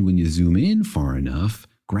hand, when you zoom in far enough,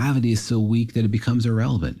 gravity is so weak that it becomes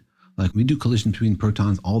irrelevant. Like we do collisions between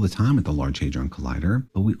protons all the time at the Large Hadron Collider,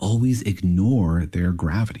 but we always ignore their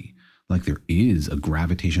gravity. Like there is a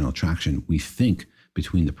gravitational attraction, we think,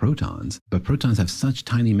 between the protons, but protons have such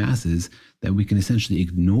tiny masses that we can essentially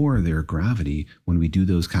ignore their gravity when we do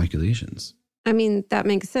those calculations. I mean, that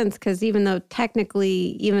makes sense because even though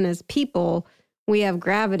technically, even as people, we have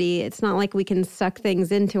gravity, it's not like we can suck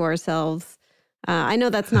things into ourselves. I know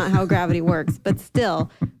that's not how gravity works, but still,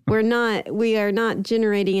 we are not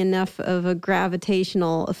generating enough of a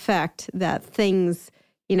gravitational effect that things,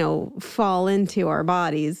 fall into our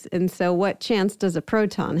bodies. And so what chance does a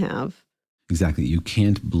proton have? Exactly. You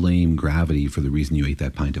can't blame gravity for the reason you ate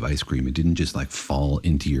that pint of ice cream. It didn't just fall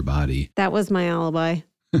into your body. That was my alibi.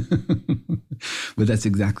 But that's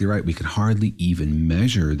exactly right. We can hardly even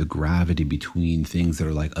measure the gravity between things that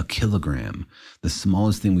are like a kilogram. The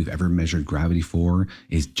smallest thing we've ever measured gravity for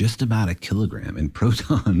is just about a kilogram. And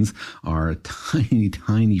protons are a tiny,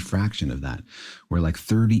 tiny fraction of that. We're like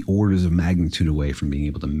 30 orders of magnitude away from being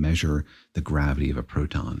able to measure the gravity of a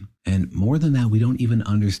proton. And more than that, we don't even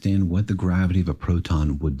understand what the gravity of a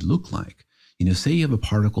proton would look like. Say you have a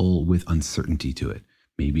particle with uncertainty to it.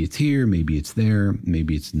 Maybe it's here, maybe it's there,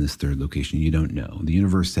 maybe it's in this third location. You don't know. The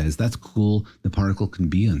universe says, that's cool. The particle can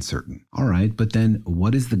be uncertain. All right, but then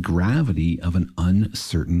what is the gravity of an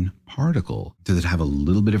uncertain particle? Does it have a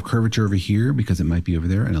little bit of curvature over here because it might be over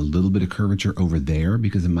there and a little bit of curvature over there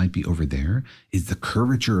because it might be over there? Is the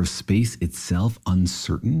curvature of space itself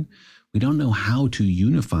uncertain? We don't know how to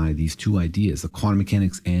unify these two ideas, of quantum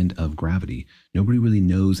mechanics and of gravity. Nobody really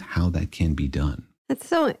knows how that can be done. It's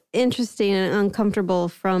so interesting and uncomfortable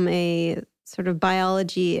from a sort of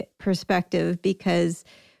biology perspective, because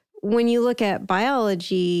when you look at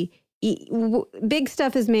biology, big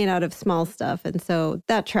stuff is made out of small stuff, and so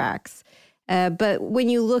that tracks. But when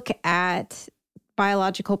you look at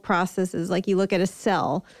biological processes, like you look at a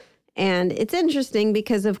cell, and it's interesting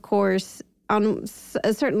because, of course, on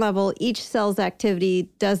a certain level, each cell's activity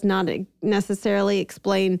does not necessarily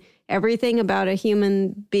explain everything about a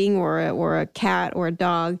human being or a cat or a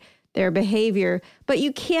dog, their behavior, but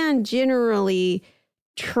you can generally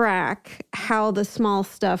track how the small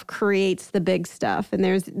stuff creates the big stuff. And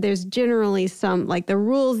there's generally some, like the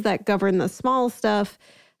rules that govern the small stuff,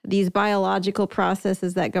 these biological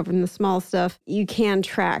processes that govern the small stuff, you can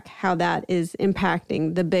track how that is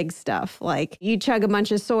impacting the big stuff. Like you chug a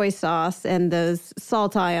bunch of soy sauce and those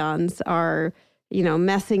salt ions are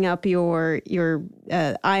messing up your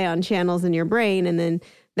ion channels in your brain, and then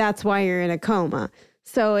that's why you're in a coma.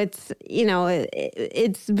 So it's,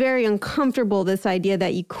 it's very uncomfortable, this idea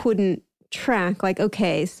that you couldn't track, like,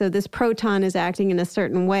 okay, so this proton is acting in a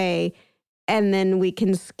certain way, and then we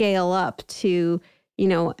can scale up to,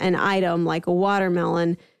 an item like a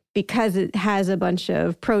watermelon, because it has a bunch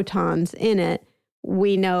of protons in it.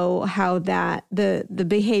 We know how that the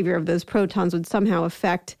behavior of those protons would somehow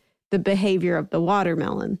affect the behavior of the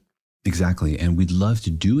watermelon. Exactly. And we'd love to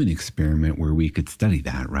do an experiment where we could study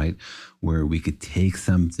that, right? Where we could take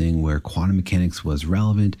something where quantum mechanics was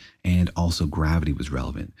relevant and also gravity was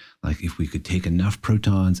relevant. Like if we could take enough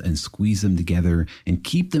protons and squeeze them together and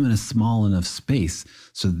keep them in a small enough space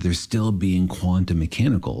so that they're still being quantum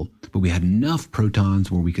mechanical, but we had enough protons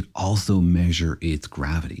where we could also measure its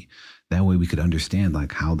gravity. That way we could understand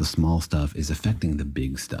like how the small stuff is affecting the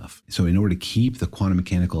big stuff. So in order to keep the quantum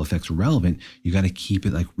mechanical effects relevant, you got to keep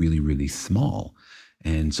it like really, really small.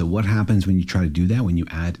 And so what happens when you try to do that, when you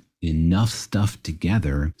add enough stuff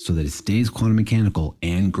together so that it stays quantum mechanical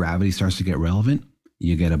and gravity starts to get relevant,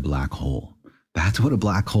 you get a black hole. That's what a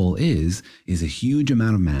black hole is a huge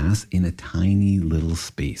amount of mass in a tiny little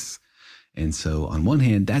space. And so on one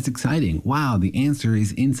hand, that's exciting. Wow, the answer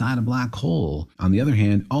is inside a black hole. On the other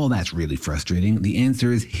hand, oh, that's really frustrating. The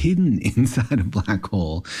answer is hidden inside a black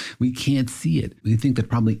hole. We can't see it. We think that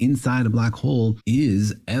probably inside a black hole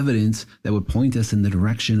is evidence that would point us in the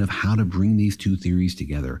direction of how to bring these two theories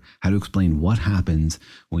together, how to explain what happens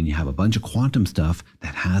when you have a bunch of quantum stuff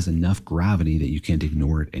that has enough gravity that you can't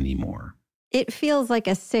ignore it anymore. It feels like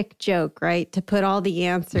a sick joke, right? To put all the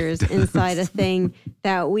answers inside a thing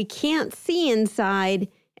that we can't see inside.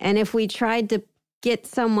 And if we tried to get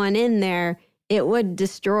someone in there, it would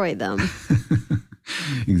destroy them.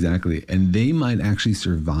 Exactly. And they might actually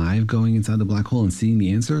survive going inside the black hole and seeing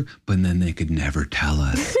the answer, but then they could never tell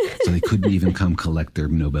us. So they couldn't even come collect their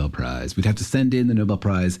Nobel Prize. We'd have to send in the Nobel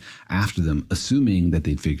Prize after them, assuming that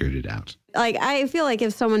they'd figured it out. Like, I feel like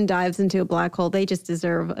if someone dives into a black hole, they just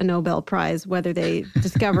deserve a Nobel Prize, whether they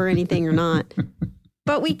discover anything or not.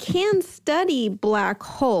 But we can study black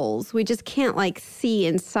holes. We just can't, see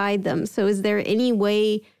inside them. So is there any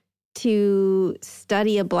way to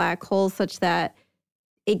study a black hole such that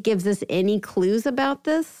it gives us any clues about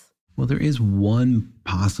this? Well, there is one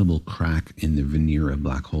possible crack in the veneer of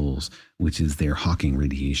black holes, which is their Hawking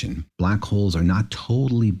radiation. Black holes are not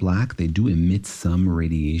totally black. They do emit some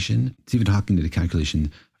radiation. Stephen Hawking did a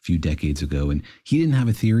calculation a few decades ago, and he didn't have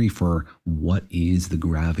a theory for what is the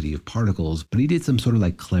gravity of particles, but he did some sort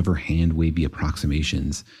of clever hand-wavy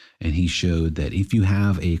approximations. And he showed that if you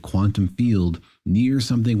have a quantum field near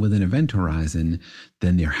something with an event horizon,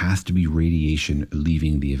 then there has to be radiation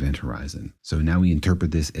leaving the event horizon. So now we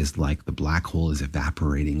interpret this as like the black hole is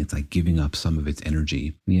evaporating. It's like giving up some of its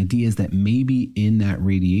energy. The idea is that maybe in that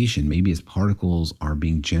radiation, maybe as particles are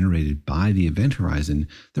being generated by the event horizon,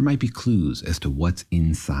 there might be clues as to what's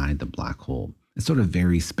inside the black hole. It's sort of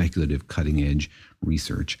very speculative, cutting edge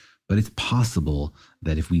research. But it's possible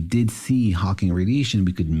that if we did see Hawking radiation,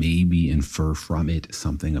 we could maybe infer from it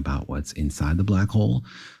something about what's inside the black hole.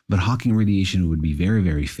 But Hawking radiation would be very,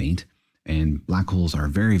 very faint. And black holes are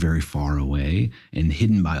very, very far away and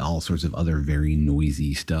hidden by all sorts of other very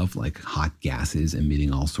noisy stuff like hot gases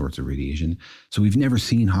emitting all sorts of radiation. So we've never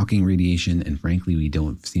seen Hawking radiation, and frankly, we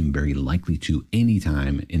don't seem very likely to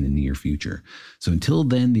anytime in the near future. So until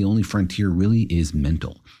then, the only frontier really is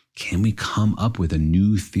mental. Can we come up with a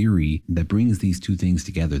new theory that brings these two things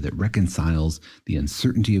together, that reconciles the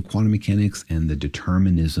uncertainty of quantum mechanics and the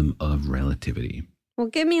determinism of relativity? Well,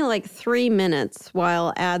 give me 3 minutes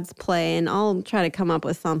while ads play, and I'll try to come up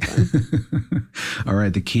with something. All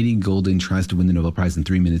right, the Katie Golden tries to win the Nobel Prize in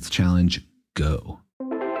 3 minutes challenge. Go.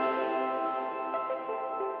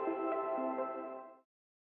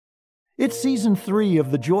 It's season 3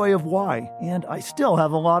 of The Joy of Why, and I still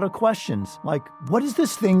have a lot of questions. Like, what is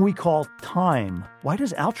this thing we call time? Why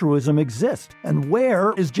does altruism exist? And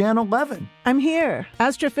where is Jana Levin? I'm here,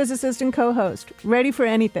 astrophysicist and co-host, ready for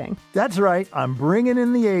anything. That's right, I'm bringing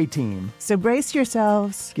in the A-team. So brace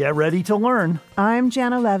yourselves. Get ready to learn. I'm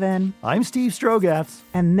Jana Levin. I'm Steve Strogatz.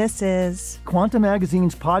 And this is Quantum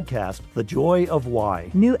Magazine's podcast, The Joy of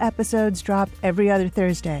Why. New episodes drop every other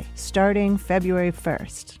Thursday, starting February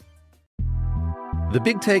 1st. The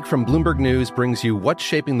Big Take from Bloomberg News brings you what's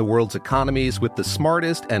shaping the world's economies with the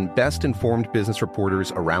smartest and best-informed business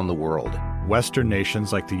reporters around the world. Western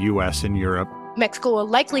nations like the U.S. and Europe. Mexico will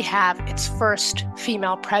likely have its first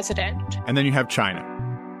female president. And then you have China.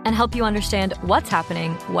 And help you understand what's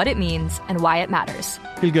happening, what it means, and why it matters.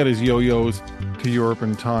 He'll get his yo-yos to Europe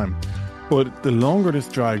in time. But the longer this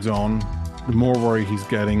drags on, the more worry he's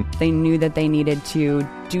getting. They knew that they needed to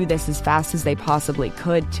do this as fast as they possibly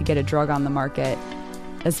could to get a drug on the market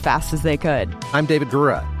as fast as they could. I'm David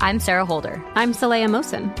Gura. I'm Sarah Holder. I'm Saleha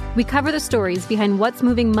Mohsen. We cover the stories behind what's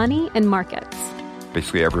moving money and markets.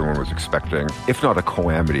 Basically, everyone was expecting, if not a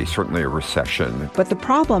calamity, certainly a recession. But the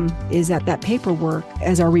problem is that paperwork,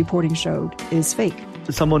 as our reporting showed, is fake.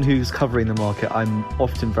 As someone who's covering the market, I'm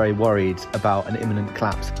often very worried about an imminent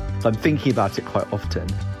collapse. So I'm thinking about it quite often.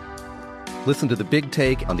 Listen to The Big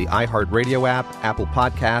Take on the iHeartRadio app, Apple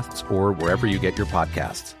Podcasts, or wherever you get your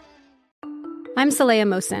podcasts. I'm Saleha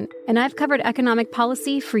Mohsen, and I've covered economic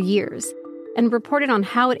policy for years and reported on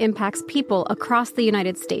how it impacts people across the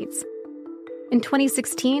United States. In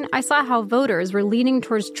 2016, I saw how voters were leaning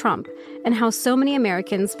towards Trump and how so many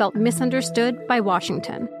Americans felt misunderstood by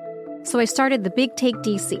Washington. So I started The Big Take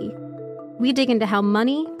DC. We dig into how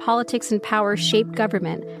money, politics, and power shape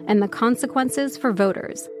government and the consequences for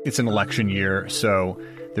voters. It's an election year, so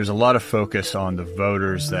there's a lot of focus on the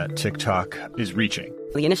voters that TikTok is reaching.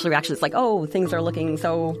 The initial reaction is like, oh, things are looking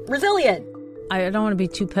so resilient. I don't want to be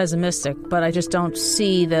too pessimistic, but I just don't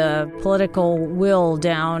see the political will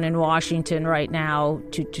down in Washington right now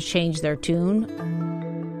to change their tune.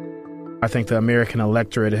 I think the American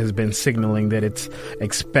electorate has been signaling that it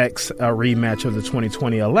expects a rematch of the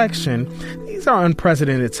 2020 election. These are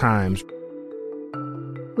unprecedented times.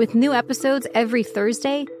 With new episodes every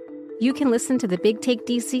Thursday, you can listen to The Big Take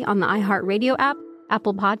DC on the iHeartRadio app,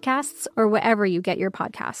 Apple Podcasts, or wherever you get your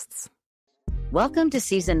podcasts. Welcome to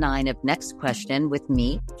Season 9 of Next Question with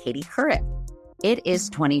me, Katie Couric. It is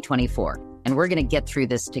 2024, and we're going to get through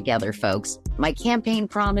this together, folks. My campaign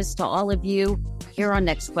promise to all of you, here on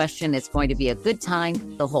Next Question, it's going to be a good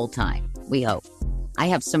time the whole time, we hope. I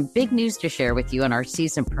have some big news to share with you in our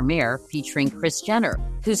season premiere featuring Kris Jenner,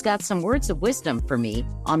 who's got some words of wisdom for me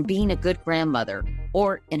on being a good grandmother,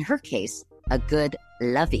 or in her case, a good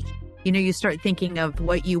lovey. You know, you start thinking of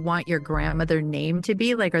what you want your grandmother name to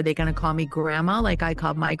be. Like, are they going to call me grandma like I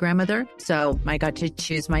called my grandmother? So I got to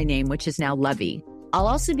choose my name, which is now Lovey. I'll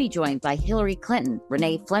also be joined by Hillary Clinton,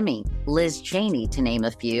 Renee Fleming, Liz Cheney, to name a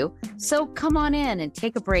few. So come on in and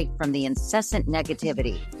take a break from the incessant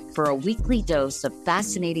negativity for a weekly dose of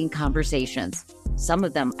fascinating conversations. Some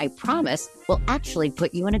of them, I promise, will actually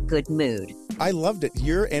put you in a good mood. I loved it.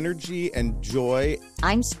 Your energy and joy.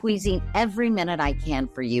 I'm squeezing every minute I can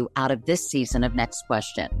for you out of this season of Next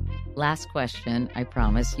Question. Last question, I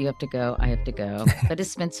promise. You have to go, I have to go. But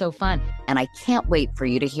it's been so fun, and I can't wait for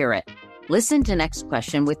you to hear it. Listen to Next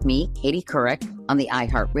Question with me, Katie Couric, on the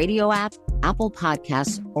iHeartRadio app, Apple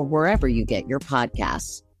Podcasts, or wherever you get your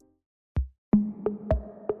podcasts.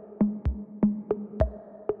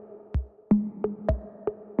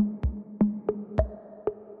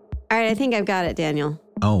 All right, I think I've got it, Daniel.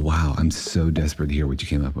 Oh, wow. I'm so desperate to hear what you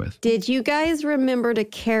came up with. Did you guys remember to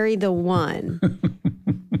carry the one?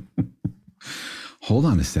 Hold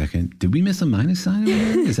on a second. Did we miss a minus sign over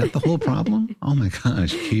there? Is that the whole problem? Oh my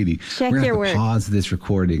gosh, Katie. Check we're your going to pause this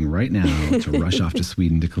recording right now to rush off to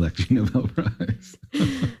Sweden to collect your Nobel Prize.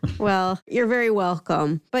 Well, you're very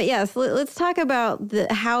welcome. But yes, let's talk about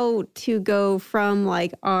how to go from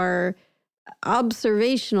like our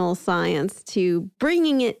observational science to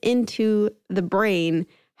bringing it into the brain.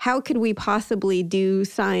 How could we possibly do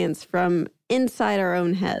science from inside our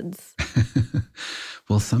own heads?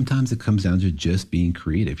 Well, sometimes it comes down to just being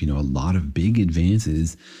creative. You know, a lot of big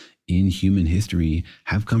advances in human history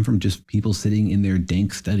have come from just people sitting in their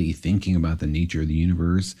dank study thinking about the nature of the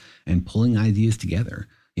universe and pulling ideas together.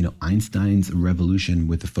 You know, Einstein's revolution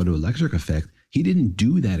with the photoelectric effect, he didn't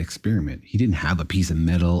do that experiment. He didn't have a piece of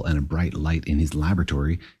metal and a bright light in his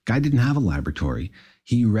laboratory. Guy didn't have a laboratory.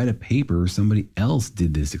 He read a paper, somebody else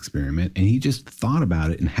did this experiment, and he just thought about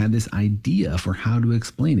it and had this idea for how to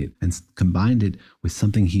explain it and combined it with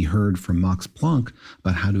something he heard from Max Planck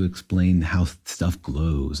about how to explain how stuff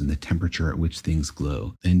glows and the temperature at which things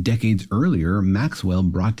glow. And decades earlier, Maxwell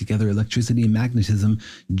brought together electricity and magnetism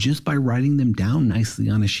just by writing them down nicely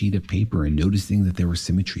on a sheet of paper and noticing that there were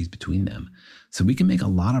symmetries between them. So we can make a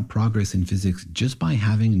lot of progress in physics just by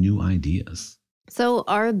having new ideas. So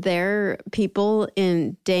are there people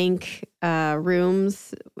in dank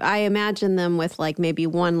rooms? I imagine them with like maybe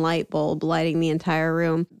one light bulb lighting the entire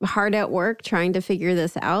room, hard at work trying to figure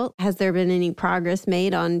this out. Has there been any progress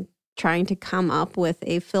made on trying to come up with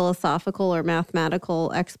a philosophical or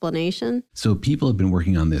mathematical explanation? So people have been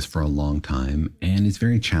working on this for a long time, and it's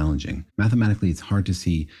very challenging. Mathematically, it's hard to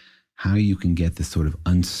see how you can get this sort of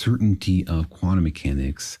uncertainty of quantum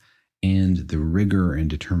mechanics and the rigor and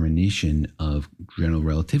determination of general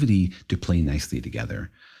relativity to play nicely together.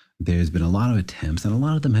 There's been a lot of attempts and a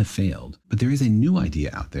lot of them have failed. But there is a new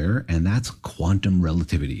idea out there, and that's quantum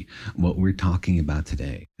relativity, what we're talking about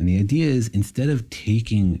today. And the idea is instead of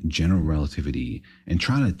taking general relativity and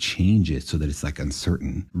trying to change it so that it's like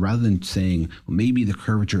uncertain, rather than saying, well, maybe the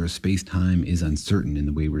curvature of space-time is uncertain in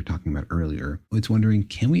the way we were talking about earlier, it's wondering,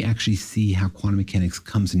 can we actually see how quantum mechanics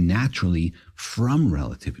comes naturally from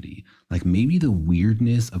relativity? Like maybe the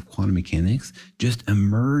weirdness of quantum mechanics just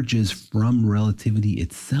emerges from relativity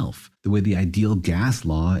itself, the way the ideal gas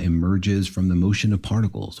law emerges from the motion of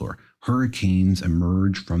particles, or hurricanes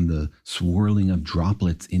emerge from the swirling of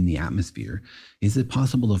droplets in the atmosphere. Is it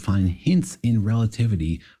possible to find hints in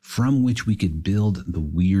relativity from which we could build the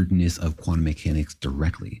weirdness of quantum mechanics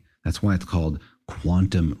directly? That's why it's called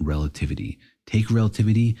quantum relativity. Take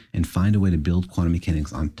relativity and find a way to build quantum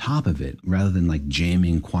mechanics on top of it, rather than like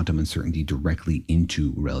jamming quantum uncertainty directly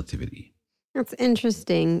into relativity. That's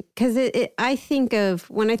interesting, because I think of,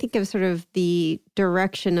 when I think of sort of the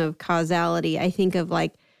direction of causality, I think of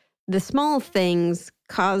like the small things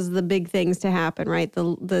cause the big things to happen, right? The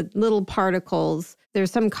little particles,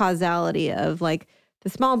 there's some causality of like the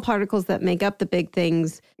small particles that make up the big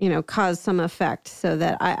things, cause some effect. So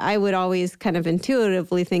that I would always kind of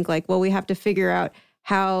intuitively think like, well, we have to figure out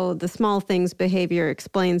how the small things behavior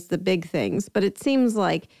explains the big things. But it seems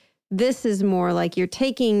like this is more like you're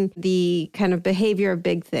taking the kind of behavior of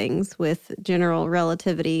big things with general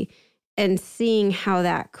relativity and seeing how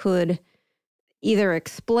that could either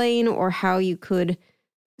explain or how you could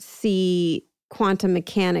see quantum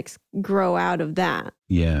mechanics grow out of that.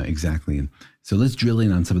 Yeah, exactly. So let's drill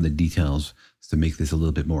in on some of the details to make this a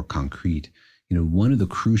little bit more concrete. One of the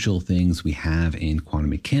crucial things we have in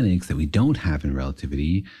quantum mechanics that we don't have in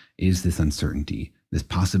relativity is this uncertainty, this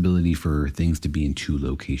possibility for things to be in two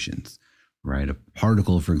locations, right? A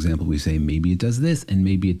particle, for example, we say maybe it does this and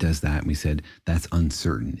maybe it does that. And we said that's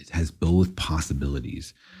uncertain. It has both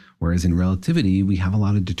possibilities. Whereas in relativity, we have a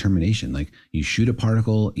lot of determination. Like you shoot a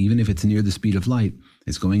particle, even if it's near the speed of light,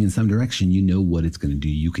 it's going in some direction, you know what it's going to do.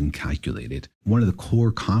 You can calculate it. One of the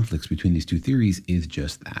core conflicts between these two theories is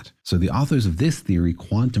just that. So the authors of this theory,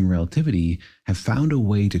 quantum relativity, have found a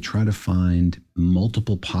way to try to find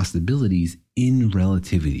multiple possibilities in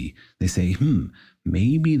relativity. They say,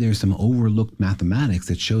 maybe there's some overlooked mathematics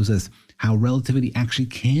that shows us how relativity actually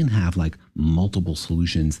can have like multiple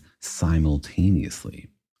solutions simultaneously.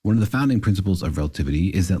 One of the founding principles of relativity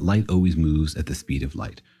is that light always moves at the speed of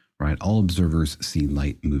light, right? All observers see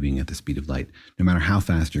light moving at the speed of light, no matter how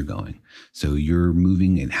fast you're going. So you're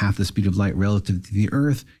moving at half the speed of light relative to the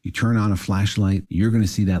Earth. You turn on a flashlight, you're going to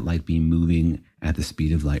see that light beam moving at the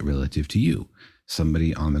speed of light relative to you.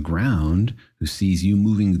 Somebody on the ground who sees you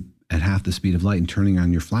moving at half the speed of light and turning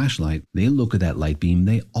on your flashlight, they look at that light beam,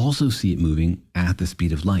 they also see it moving at the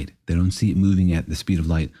speed of light. They don't see it moving at the speed of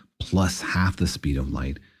light plus half the speed of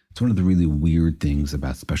light. It's one of the really weird things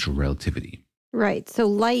about special relativity. Right. So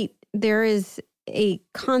light, there is a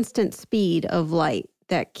constant speed of light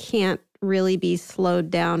that can't really be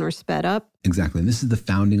slowed down or sped up. Exactly. And this is the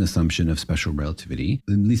founding assumption of special relativity.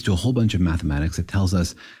 It leads to a whole bunch of mathematics that tells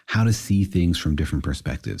us how to see things from different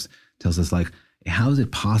perspectives. It tells us like, how is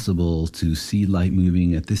it possible to see light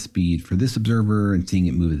moving at this speed for this observer and seeing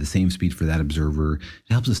it move at the same speed for that observer?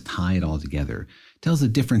 It helps us tie it all together. It tells a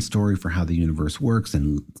different story for how the universe works,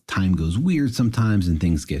 and time goes weird sometimes and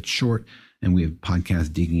things get short. And we have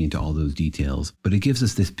podcasts digging into all those details. But it gives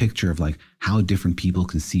us this picture of like how different people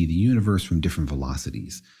can see the universe from different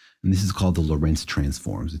velocities. And this is called the Lorentz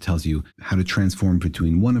transforms. It tells you how to transform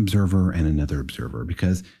between one observer and another observer,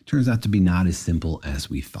 because it turns out to be not as simple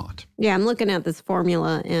as we thought. Yeah, I'm looking at this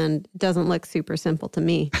formula and it doesn't look super simple to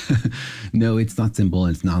me. No, it's not simple,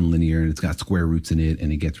 and it's nonlinear, and it's got square roots in it,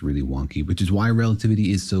 and it gets really wonky, which is why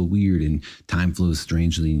relativity is so weird and time flows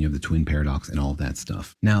strangely, and you have the twin paradox and all of that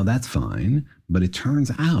stuff. Now, that's fine, but it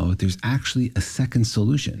turns out there's actually a second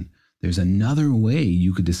solution. There's another way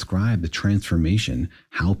you could describe the transformation,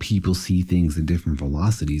 how people see things at different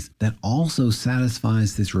velocities, that also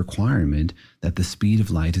satisfies this requirement that the speed of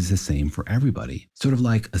light is the same for everybody. Sort of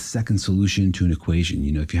like a second solution to an equation.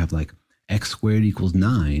 If you have like x squared equals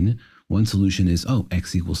 9, one solution is,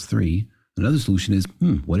 x equals 3. Another solution is,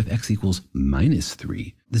 what if x equals minus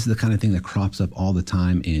 3? This is the kind of thing that crops up all the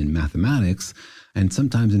time in mathematics. And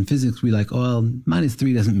sometimes in physics, we like, minus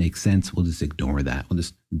 3 doesn't make sense. We'll just ignore that. We'll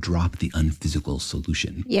just drop the unphysical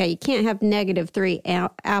solution. Yeah, you can't have -3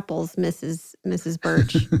 apples, Mrs.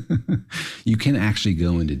 Birch. You can actually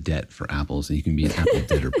go into debt for apples, and you can be in apple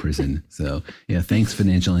debtor prison. So yeah, thanks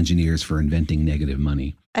financial engineers for inventing negative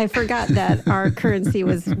money. I forgot that our currency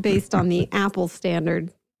was based on the Apple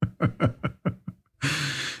standard.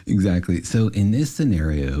 Exactly. So in this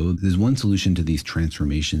scenario, there's one solution to these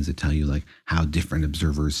transformations that tell you like how different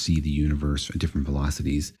observers see the universe at different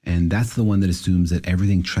velocities. And that's the one that assumes that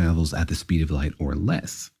everything travels at the speed of light or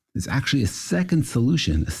less. There's actually a second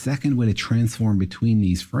solution, a second way to transform between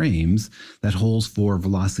these frames that holds for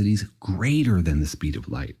velocities greater than the speed of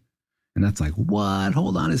light. And that's like, what?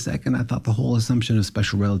 Hold on a second. I thought the whole assumption of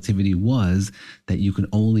special relativity was that you can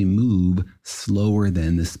only move slower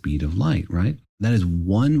than the speed of light, right? That is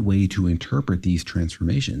one way to interpret these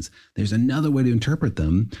transformations. There's another way to interpret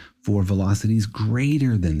them for velocities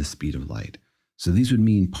greater than the speed of light. So these would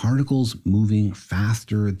mean particles moving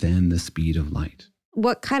faster than the speed of light.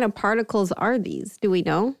 What kind of particles are these? Do we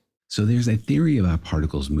know? So there's a theory about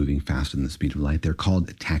particles moving faster than the speed of light. They're called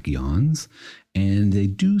tachyons, and they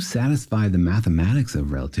do satisfy the mathematics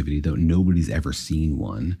of relativity, though nobody's ever seen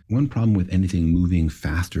one. One problem with anything moving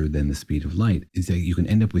faster than the speed of light is that you can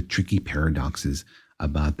end up with tricky paradoxes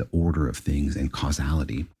about the order of things and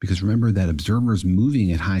causality. Because remember that observers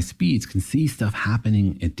moving at high speeds can see stuff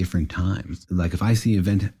happening at different times. Like if I see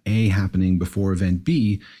event A happening before event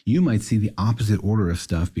B, you might see the opposite order of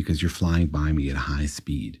stuff because you're flying by me at a high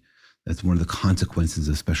speed. That's one of the consequences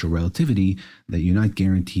of special relativity, that you're not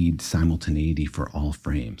guaranteed simultaneity for all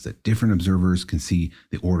frames, that different observers can see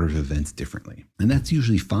the order of events differently. And that's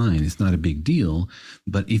usually fine. It's not a big deal.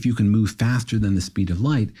 But if you can move faster than the speed of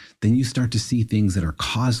light, then you start to see things that are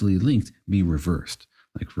causally linked be reversed.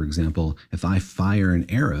 Like, for example, if I fire an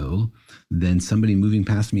arrow, then somebody moving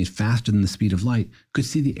past me at faster than the speed of light could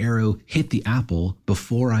see the arrow hit the apple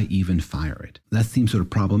before I even fire it. That seems sort of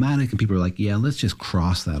problematic, and people are like, yeah, let's just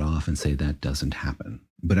cross that off and say that doesn't happen.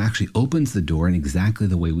 But it actually opens the door in exactly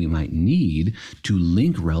the way we might need to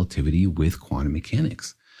link relativity with quantum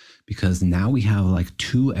mechanics. Because now we have like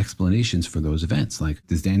two explanations for those events. Like,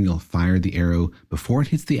 does Daniel fire the arrow before it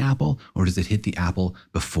hits the apple, or does it hit the apple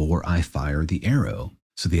before I fire the arrow?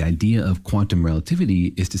 So the idea of quantum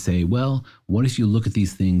relativity is to say, well, what if you look at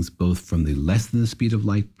these things both from the less than the speed of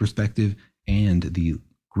light perspective and the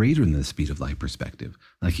greater than the speed of light perspective?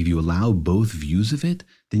 Like if you allow both views of it,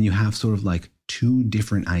 then you have sort of like two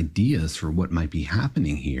different ideas for what might be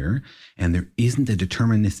happening here. And there isn't a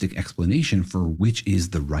deterministic explanation for which is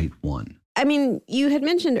the right one. I mean, you had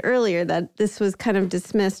mentioned earlier that this was kind of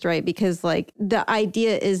dismissed, right? Because like the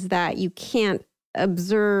idea is that you can't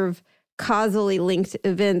observe causally linked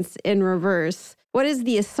events in reverse. What is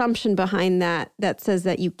the assumption behind that says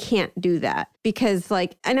that you can't do that? Because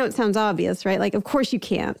like, I know it sounds obvious, right? Like, of course you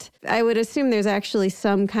can't. I would assume there's actually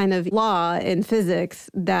some kind of law in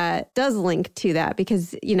physics that does link to that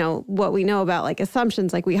because, you know, what we know about like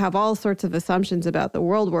assumptions, like we have all sorts of assumptions about the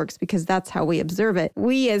world works because that's how we observe it.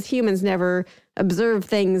 We as humans never observe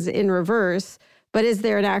things in reverse. But is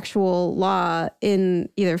there an actual law in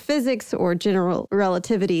either physics or general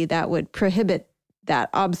relativity that would prohibit that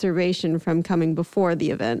observation from coming before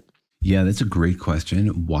the event? Yeah, that's a great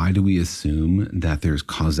question. Why do we assume that there's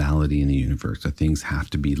causality in the universe, that things have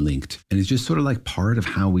to be linked? And it's just sort of like part of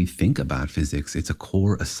how we think about physics. It's a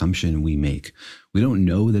core assumption we make. We don't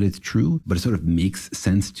know that it's true, but it sort of makes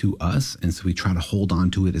sense to us. And so we try to hold on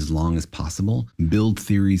to it as long as possible, build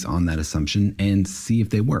theories on that assumption and see if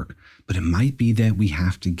they work. But it might be that we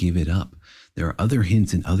have to give it up. There are other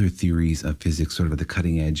hints in other theories of physics, sort of at the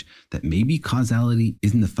cutting edge, that maybe causality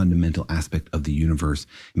isn't the fundamental aspect of the universe.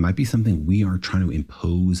 It might be something we are trying to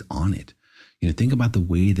impose on it. You know, think about the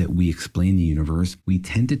way that we explain the universe. We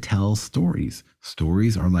tend to tell stories.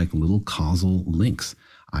 Stories are like little causal links.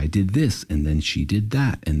 I did this, and then she did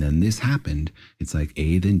that, and then this happened. It's like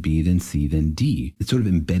A, then B, then C, then D. It's sort of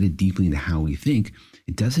embedded deeply into how we think.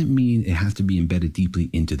 It doesn't mean it has to be embedded deeply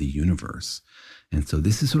into the universe. And so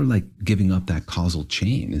this is sort of like giving up that causal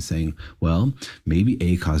chain and saying, well, maybe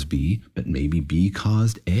A caused B, but maybe B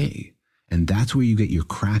caused A. And that's where you get your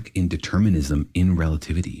crack in determinism in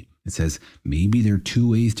relativity. It says maybe there are two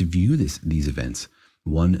ways to view these events.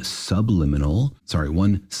 One subliminal,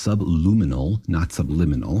 not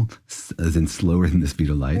subliminal, as in slower than the speed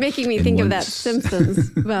of light. Making me think of that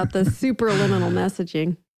Simpsons about the superliminal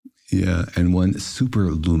messaging. Yeah, and one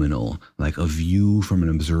superluminal, like a view from an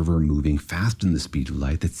observer moving faster than the speed of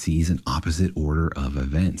light that sees an opposite order of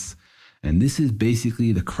events. And this is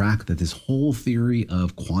basically the crack that this whole theory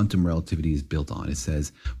of quantum relativity is built on. It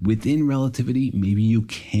says within relativity, maybe you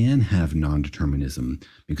can have non-determinism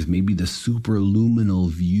because maybe the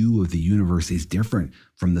superluminal view of the universe is different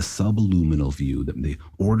from the subluminal view, that the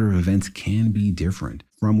order of events can be different.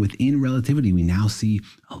 From within relativity, we now see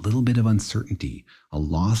a little bit of uncertainty, a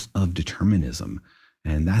loss of determinism.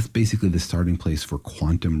 And that's basically the starting place for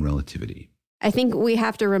quantum relativity. I think we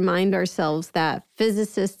have to remind ourselves that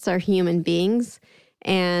physicists are human beings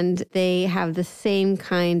and they have the same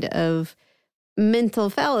kind of mental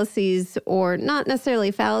fallacies, or not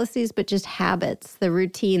necessarily fallacies, but just habits, the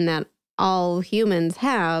routine that all humans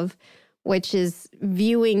have, which is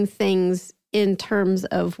viewing things in terms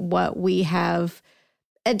of what we have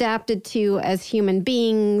adapted to as human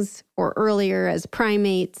beings or earlier as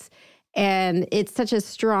primates. And it's such a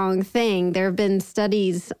strong thing. There have been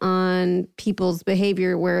studies on people's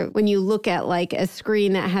behavior where when you look at like a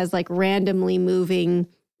screen that has like randomly moving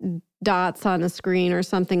dots on a screen or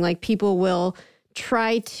something, like people will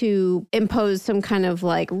try to impose some kind of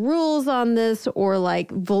like rules on this or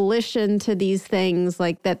like volition to these things,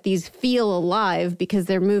 like that these feel alive because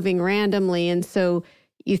they're moving randomly. And so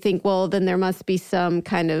you think, well, then there must be some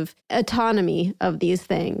kind of autonomy of these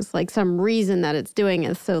things, like some reason that it's doing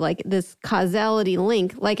it. So like this causality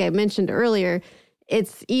link, like I mentioned earlier,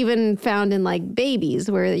 it's even found in like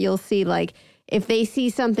babies where you'll see like if they see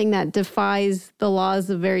something that defies the laws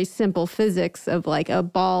of very simple physics of like a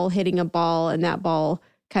ball hitting a ball and that ball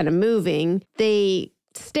kind of moving, they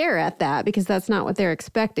stare at that because that's not what they're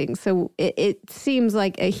expecting. So it seems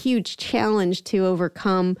like a huge challenge to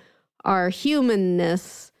overcome our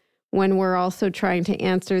humanness when we're also trying to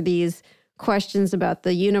answer these questions about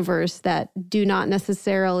the universe that do not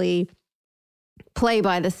necessarily play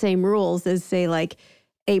by the same rules as, say, like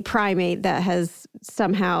a primate that has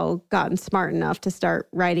somehow gotten smart enough to start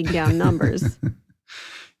writing down numbers.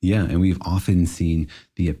 Yeah, and we've often seen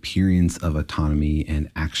the appearance of autonomy and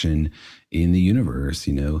action in the universe,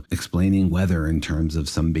 you know, explaining weather in terms of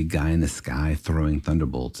some big guy in the sky throwing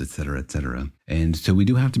thunderbolts, et cetera, et cetera. And so we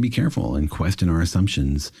do have to be careful and question our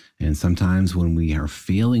assumptions. And sometimes when we are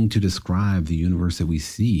failing to describe the universe that we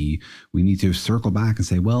see, we need to circle back and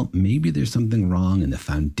say, well, maybe there's something wrong in the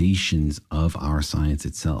foundations of our science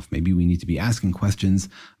itself. Maybe we need to be asking questions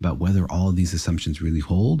about whether all of these assumptions really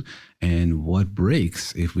hold and what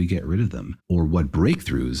breaks if we get rid of them, or what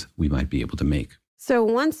breakthroughs we might be able to make. So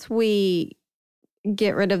once we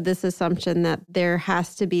get rid of this assumption that there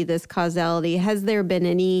has to be this causality, has there been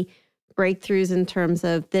any breakthroughs in terms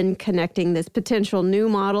of then connecting this potential new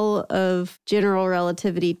model of general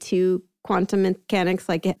relativity to quantum mechanics?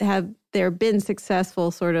 Like, have there been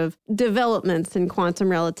successful sort of developments in quantum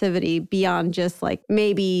relativity beyond just like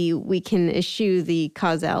maybe we can eschew the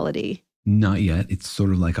causality? Not yet. It's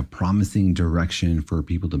sort of like a promising direction for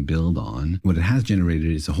people to build on. What it has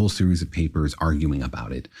generated is a whole series of papers arguing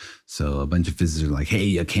about it. So a bunch of physicists are like, hey,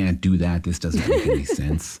 you can't do that. This doesn't make any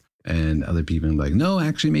sense. And other people are like, no,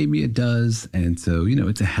 actually, maybe it does. And so, you know,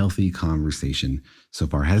 it's a healthy conversation so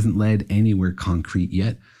far. It hasn't led anywhere concrete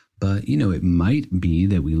yet. But, you know, it might be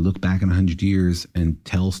that we look back in 100 years and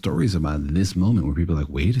tell stories about this moment where people are like,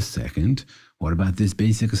 wait a second, what about this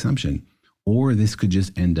basic assumption? Or this could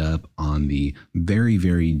just end up on the very,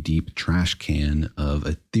 very deep trash can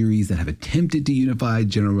of theories that have attempted to unify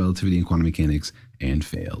general relativity and quantum mechanics and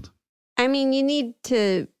failed. I mean, you need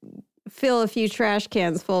to fill a few trash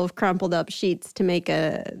cans full of crumpled up sheets to make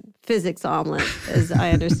a physics omelet, as I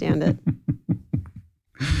understand it.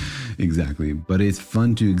 Exactly. But it's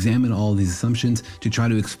fun to examine all these assumptions, to try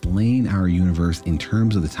to explain our universe in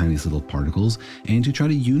terms of the tiniest little particles, and to try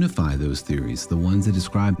to unify those theories, the ones that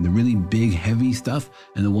describe the really big, heavy stuff,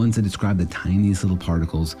 and the ones that describe the tiniest little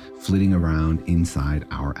particles flitting around inside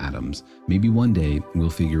our atoms. Maybe one day we'll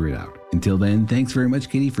figure it out. Until then, thanks very much,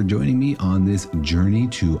 Katie, for joining me on this journey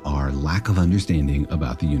to our lack of understanding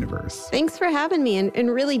about the universe. Thanks for having me.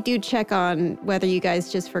 And really do check on whether you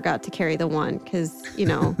guys just forgot to carry the one, because, you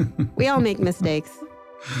know, we all make mistakes.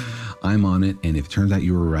 I'm on it, and if it turns out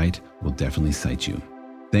you were right, we'll definitely cite you.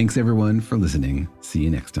 Thanks, everyone, for listening. See you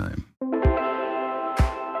next time.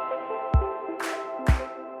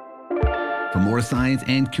 For more science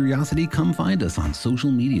and curiosity, come find us on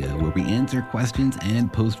social media where we answer questions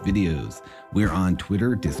and post videos. We're on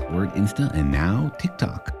Twitter, Discord, Insta, and now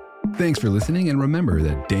TikTok. Thanks for listening, and remember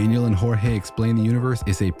that Daniel and Jorge Explain the Universe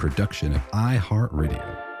is a production of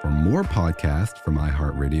iHeartRadio. For more podcasts from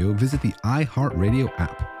iHeartRadio, visit the iHeartRadio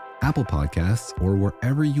app, Apple Podcasts, or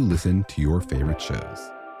wherever you listen to your favorite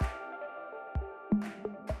shows.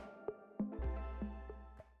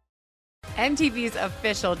 MTV's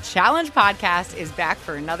official Challenge podcast is back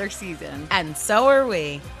for another season. And so are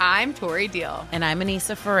we. I'm Tori Deal. And I'm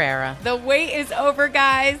Anissa Ferreira. The wait is over,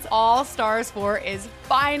 guys. All Stars 4 is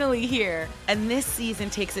finally here. And this season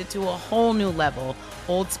takes it to a whole new level.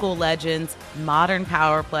 Old school legends, modern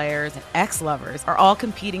power players, and ex-lovers are all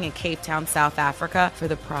competing in Cape Town, South Africa for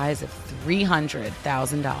the prize of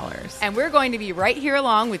 $300,000. And we're going to be right here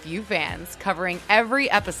along with you fans, covering every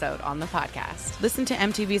episode on the podcast. Listen to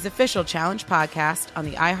MTV's official Challenge Challenge podcast on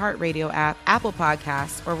the iHeartRadio app, Apple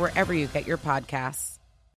Podcasts, or wherever you get your podcasts.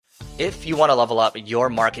 If you want to level up your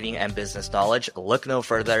marketing and business knowledge, look no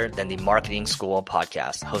further than the Marketing School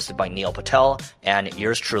podcast, hosted by Neil Patel and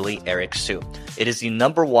yours truly, Eric Su. It is the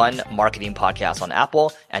 #1 marketing podcast on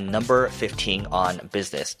Apple and number 15 on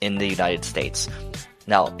business in the United States.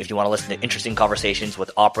 Now, if you want to listen to interesting conversations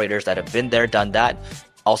with operators that have been there, done that,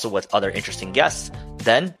 also with other interesting guests,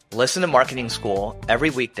 then listen to Marketing School every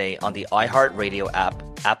weekday on the iHeartRadio app,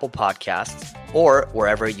 Apple Podcasts, or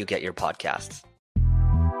wherever you get your podcasts.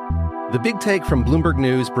 The Big Take from Bloomberg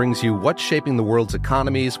News brings you what's shaping the world's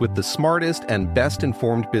economies with the smartest and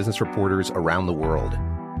best-informed business reporters around the world.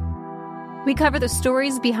 We cover the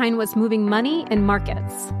stories behind what's moving money and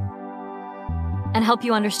markets, and help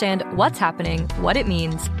you understand what's happening, what it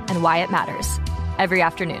means, and why it matters every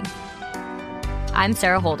afternoon. I'm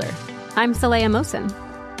Sarah Holder. I'm Saleha Mohsin.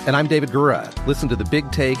 And I'm David Gura. Listen to The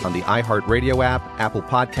Big Take on the iHeartRadio app, Apple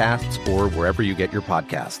Podcasts, or wherever you get your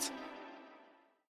podcasts.